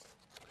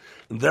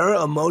 their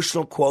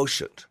emotional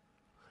quotient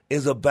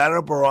is a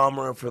better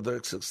barometer for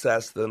their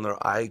success than their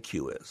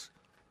IQ is.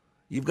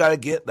 You've got to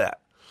get that.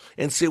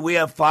 And see, we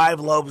have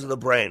 5 lobes of the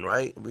brain,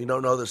 right? We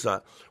don't know this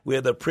not. We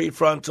have the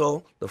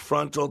prefrontal, the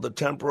frontal, the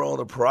temporal,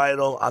 the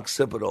parietal,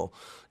 occipital.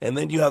 And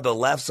then you have the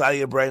left side of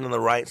your brain and the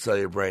right side of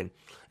your brain.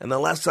 And the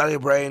left side of your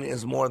brain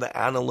is more the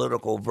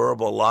analytical,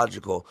 verbal,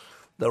 logical.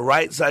 The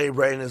right side of your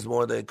brain is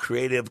more the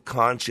creative,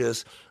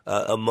 conscious,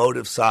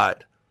 emotive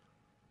side.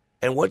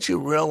 And once you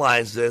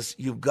realize this,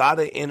 you've got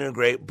to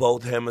integrate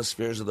both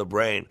hemispheres of the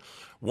brain.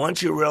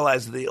 Once you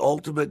realize that the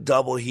ultimate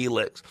double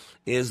helix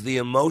is the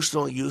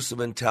emotional use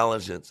of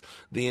intelligence,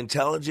 the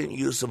intelligent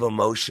use of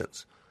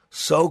emotions,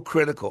 so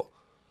critical.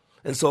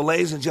 And so,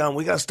 ladies and gentlemen,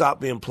 we got to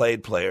stop being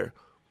played player.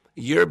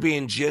 You're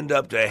being ginned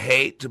up to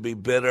hate, to be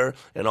bitter,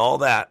 and all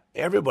that.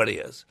 Everybody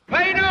is. But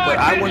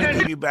I want to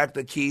give you back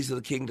the keys to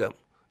the kingdom.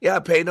 Yeah,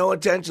 pay no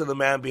attention to the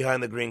man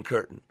behind the green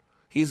curtain.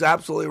 He's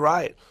absolutely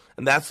right.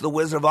 And that's the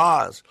Wizard of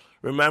Oz.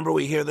 Remember,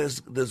 we hear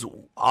this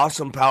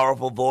awesome,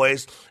 powerful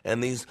voice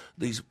and these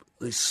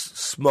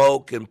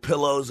smoke and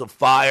pillows of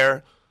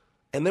fire.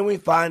 And then we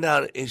find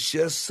out it's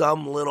just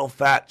some little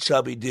fat,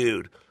 chubby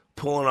dude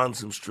pulling on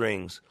some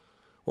strings.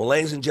 Well,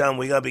 ladies and gentlemen,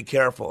 we got to be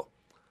careful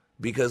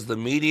because the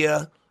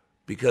media,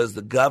 because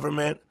the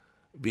government,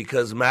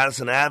 because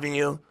Madison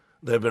Avenue,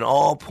 they've been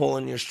all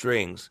pulling your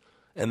strings.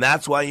 And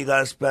that's why you got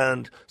to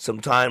spend some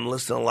time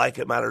listening to Like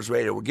It Matters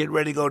Radio. We're getting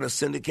ready to go to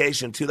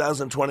syndication.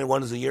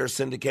 2021 is the year of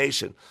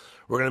syndication.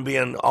 We're going to be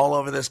in all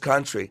over this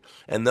country.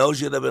 And those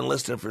of you that have been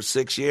listening for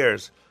 6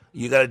 years,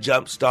 You got a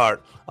jump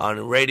start on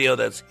radio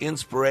that's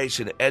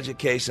inspiration,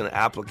 education, and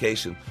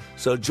application.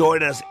 So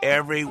join us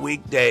every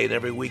weekday and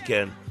every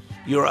weekend.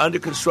 You're under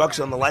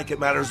construction on the Like It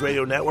Matters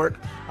Radio Network.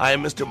 I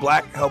am Mr.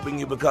 Black, helping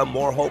you become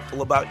more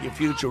hopeful about your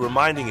future,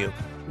 reminding you,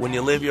 when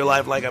you live your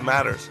life like it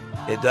matters,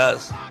 it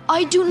does.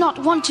 I do not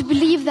want to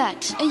believe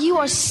that. You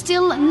are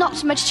still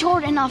not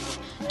mature enough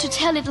to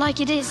tell it like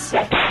it is.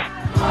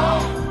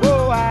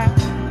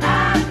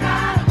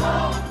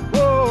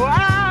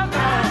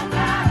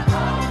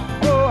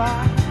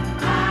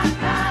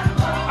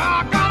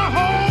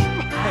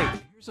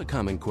 Here's a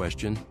common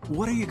question.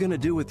 What are you going to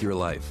do with your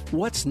life?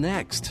 What's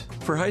next?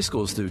 For high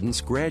school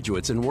students,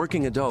 graduates, and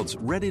working adults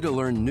ready to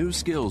learn new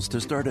skills to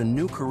start a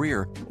new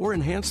career or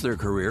enhance their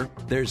career,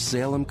 there's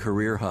Salem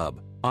Career Hub.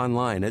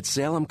 Online at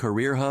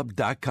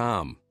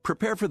salemcareerhub.com.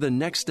 Prepare for the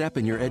next step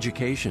in your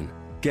education.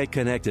 Get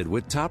connected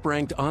with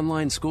top-ranked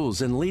online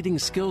schools and leading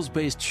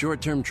skills-based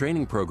short-term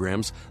training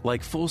programs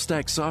like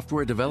full-stack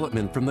software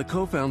development from the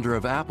co-founder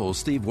of Apple,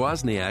 Steve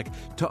Wozniak,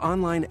 to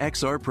online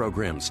XR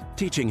programs,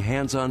 teaching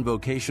hands-on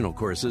vocational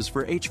courses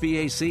for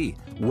HVAC,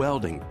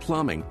 welding,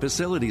 plumbing,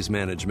 facilities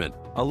management,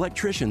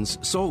 electricians,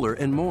 solar,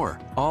 and more,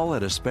 all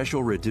at a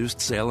special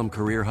reduced Salem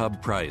Career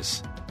Hub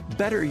price.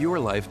 Better your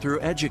life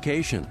through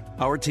education.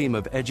 Our team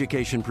of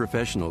education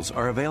professionals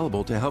are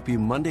available to help you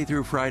Monday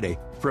through Friday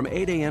from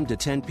 8 a.m. to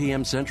 10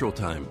 p.m. Central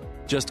Time.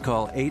 Just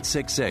call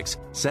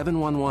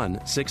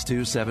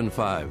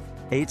 866-711-6275.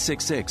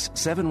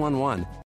 866-711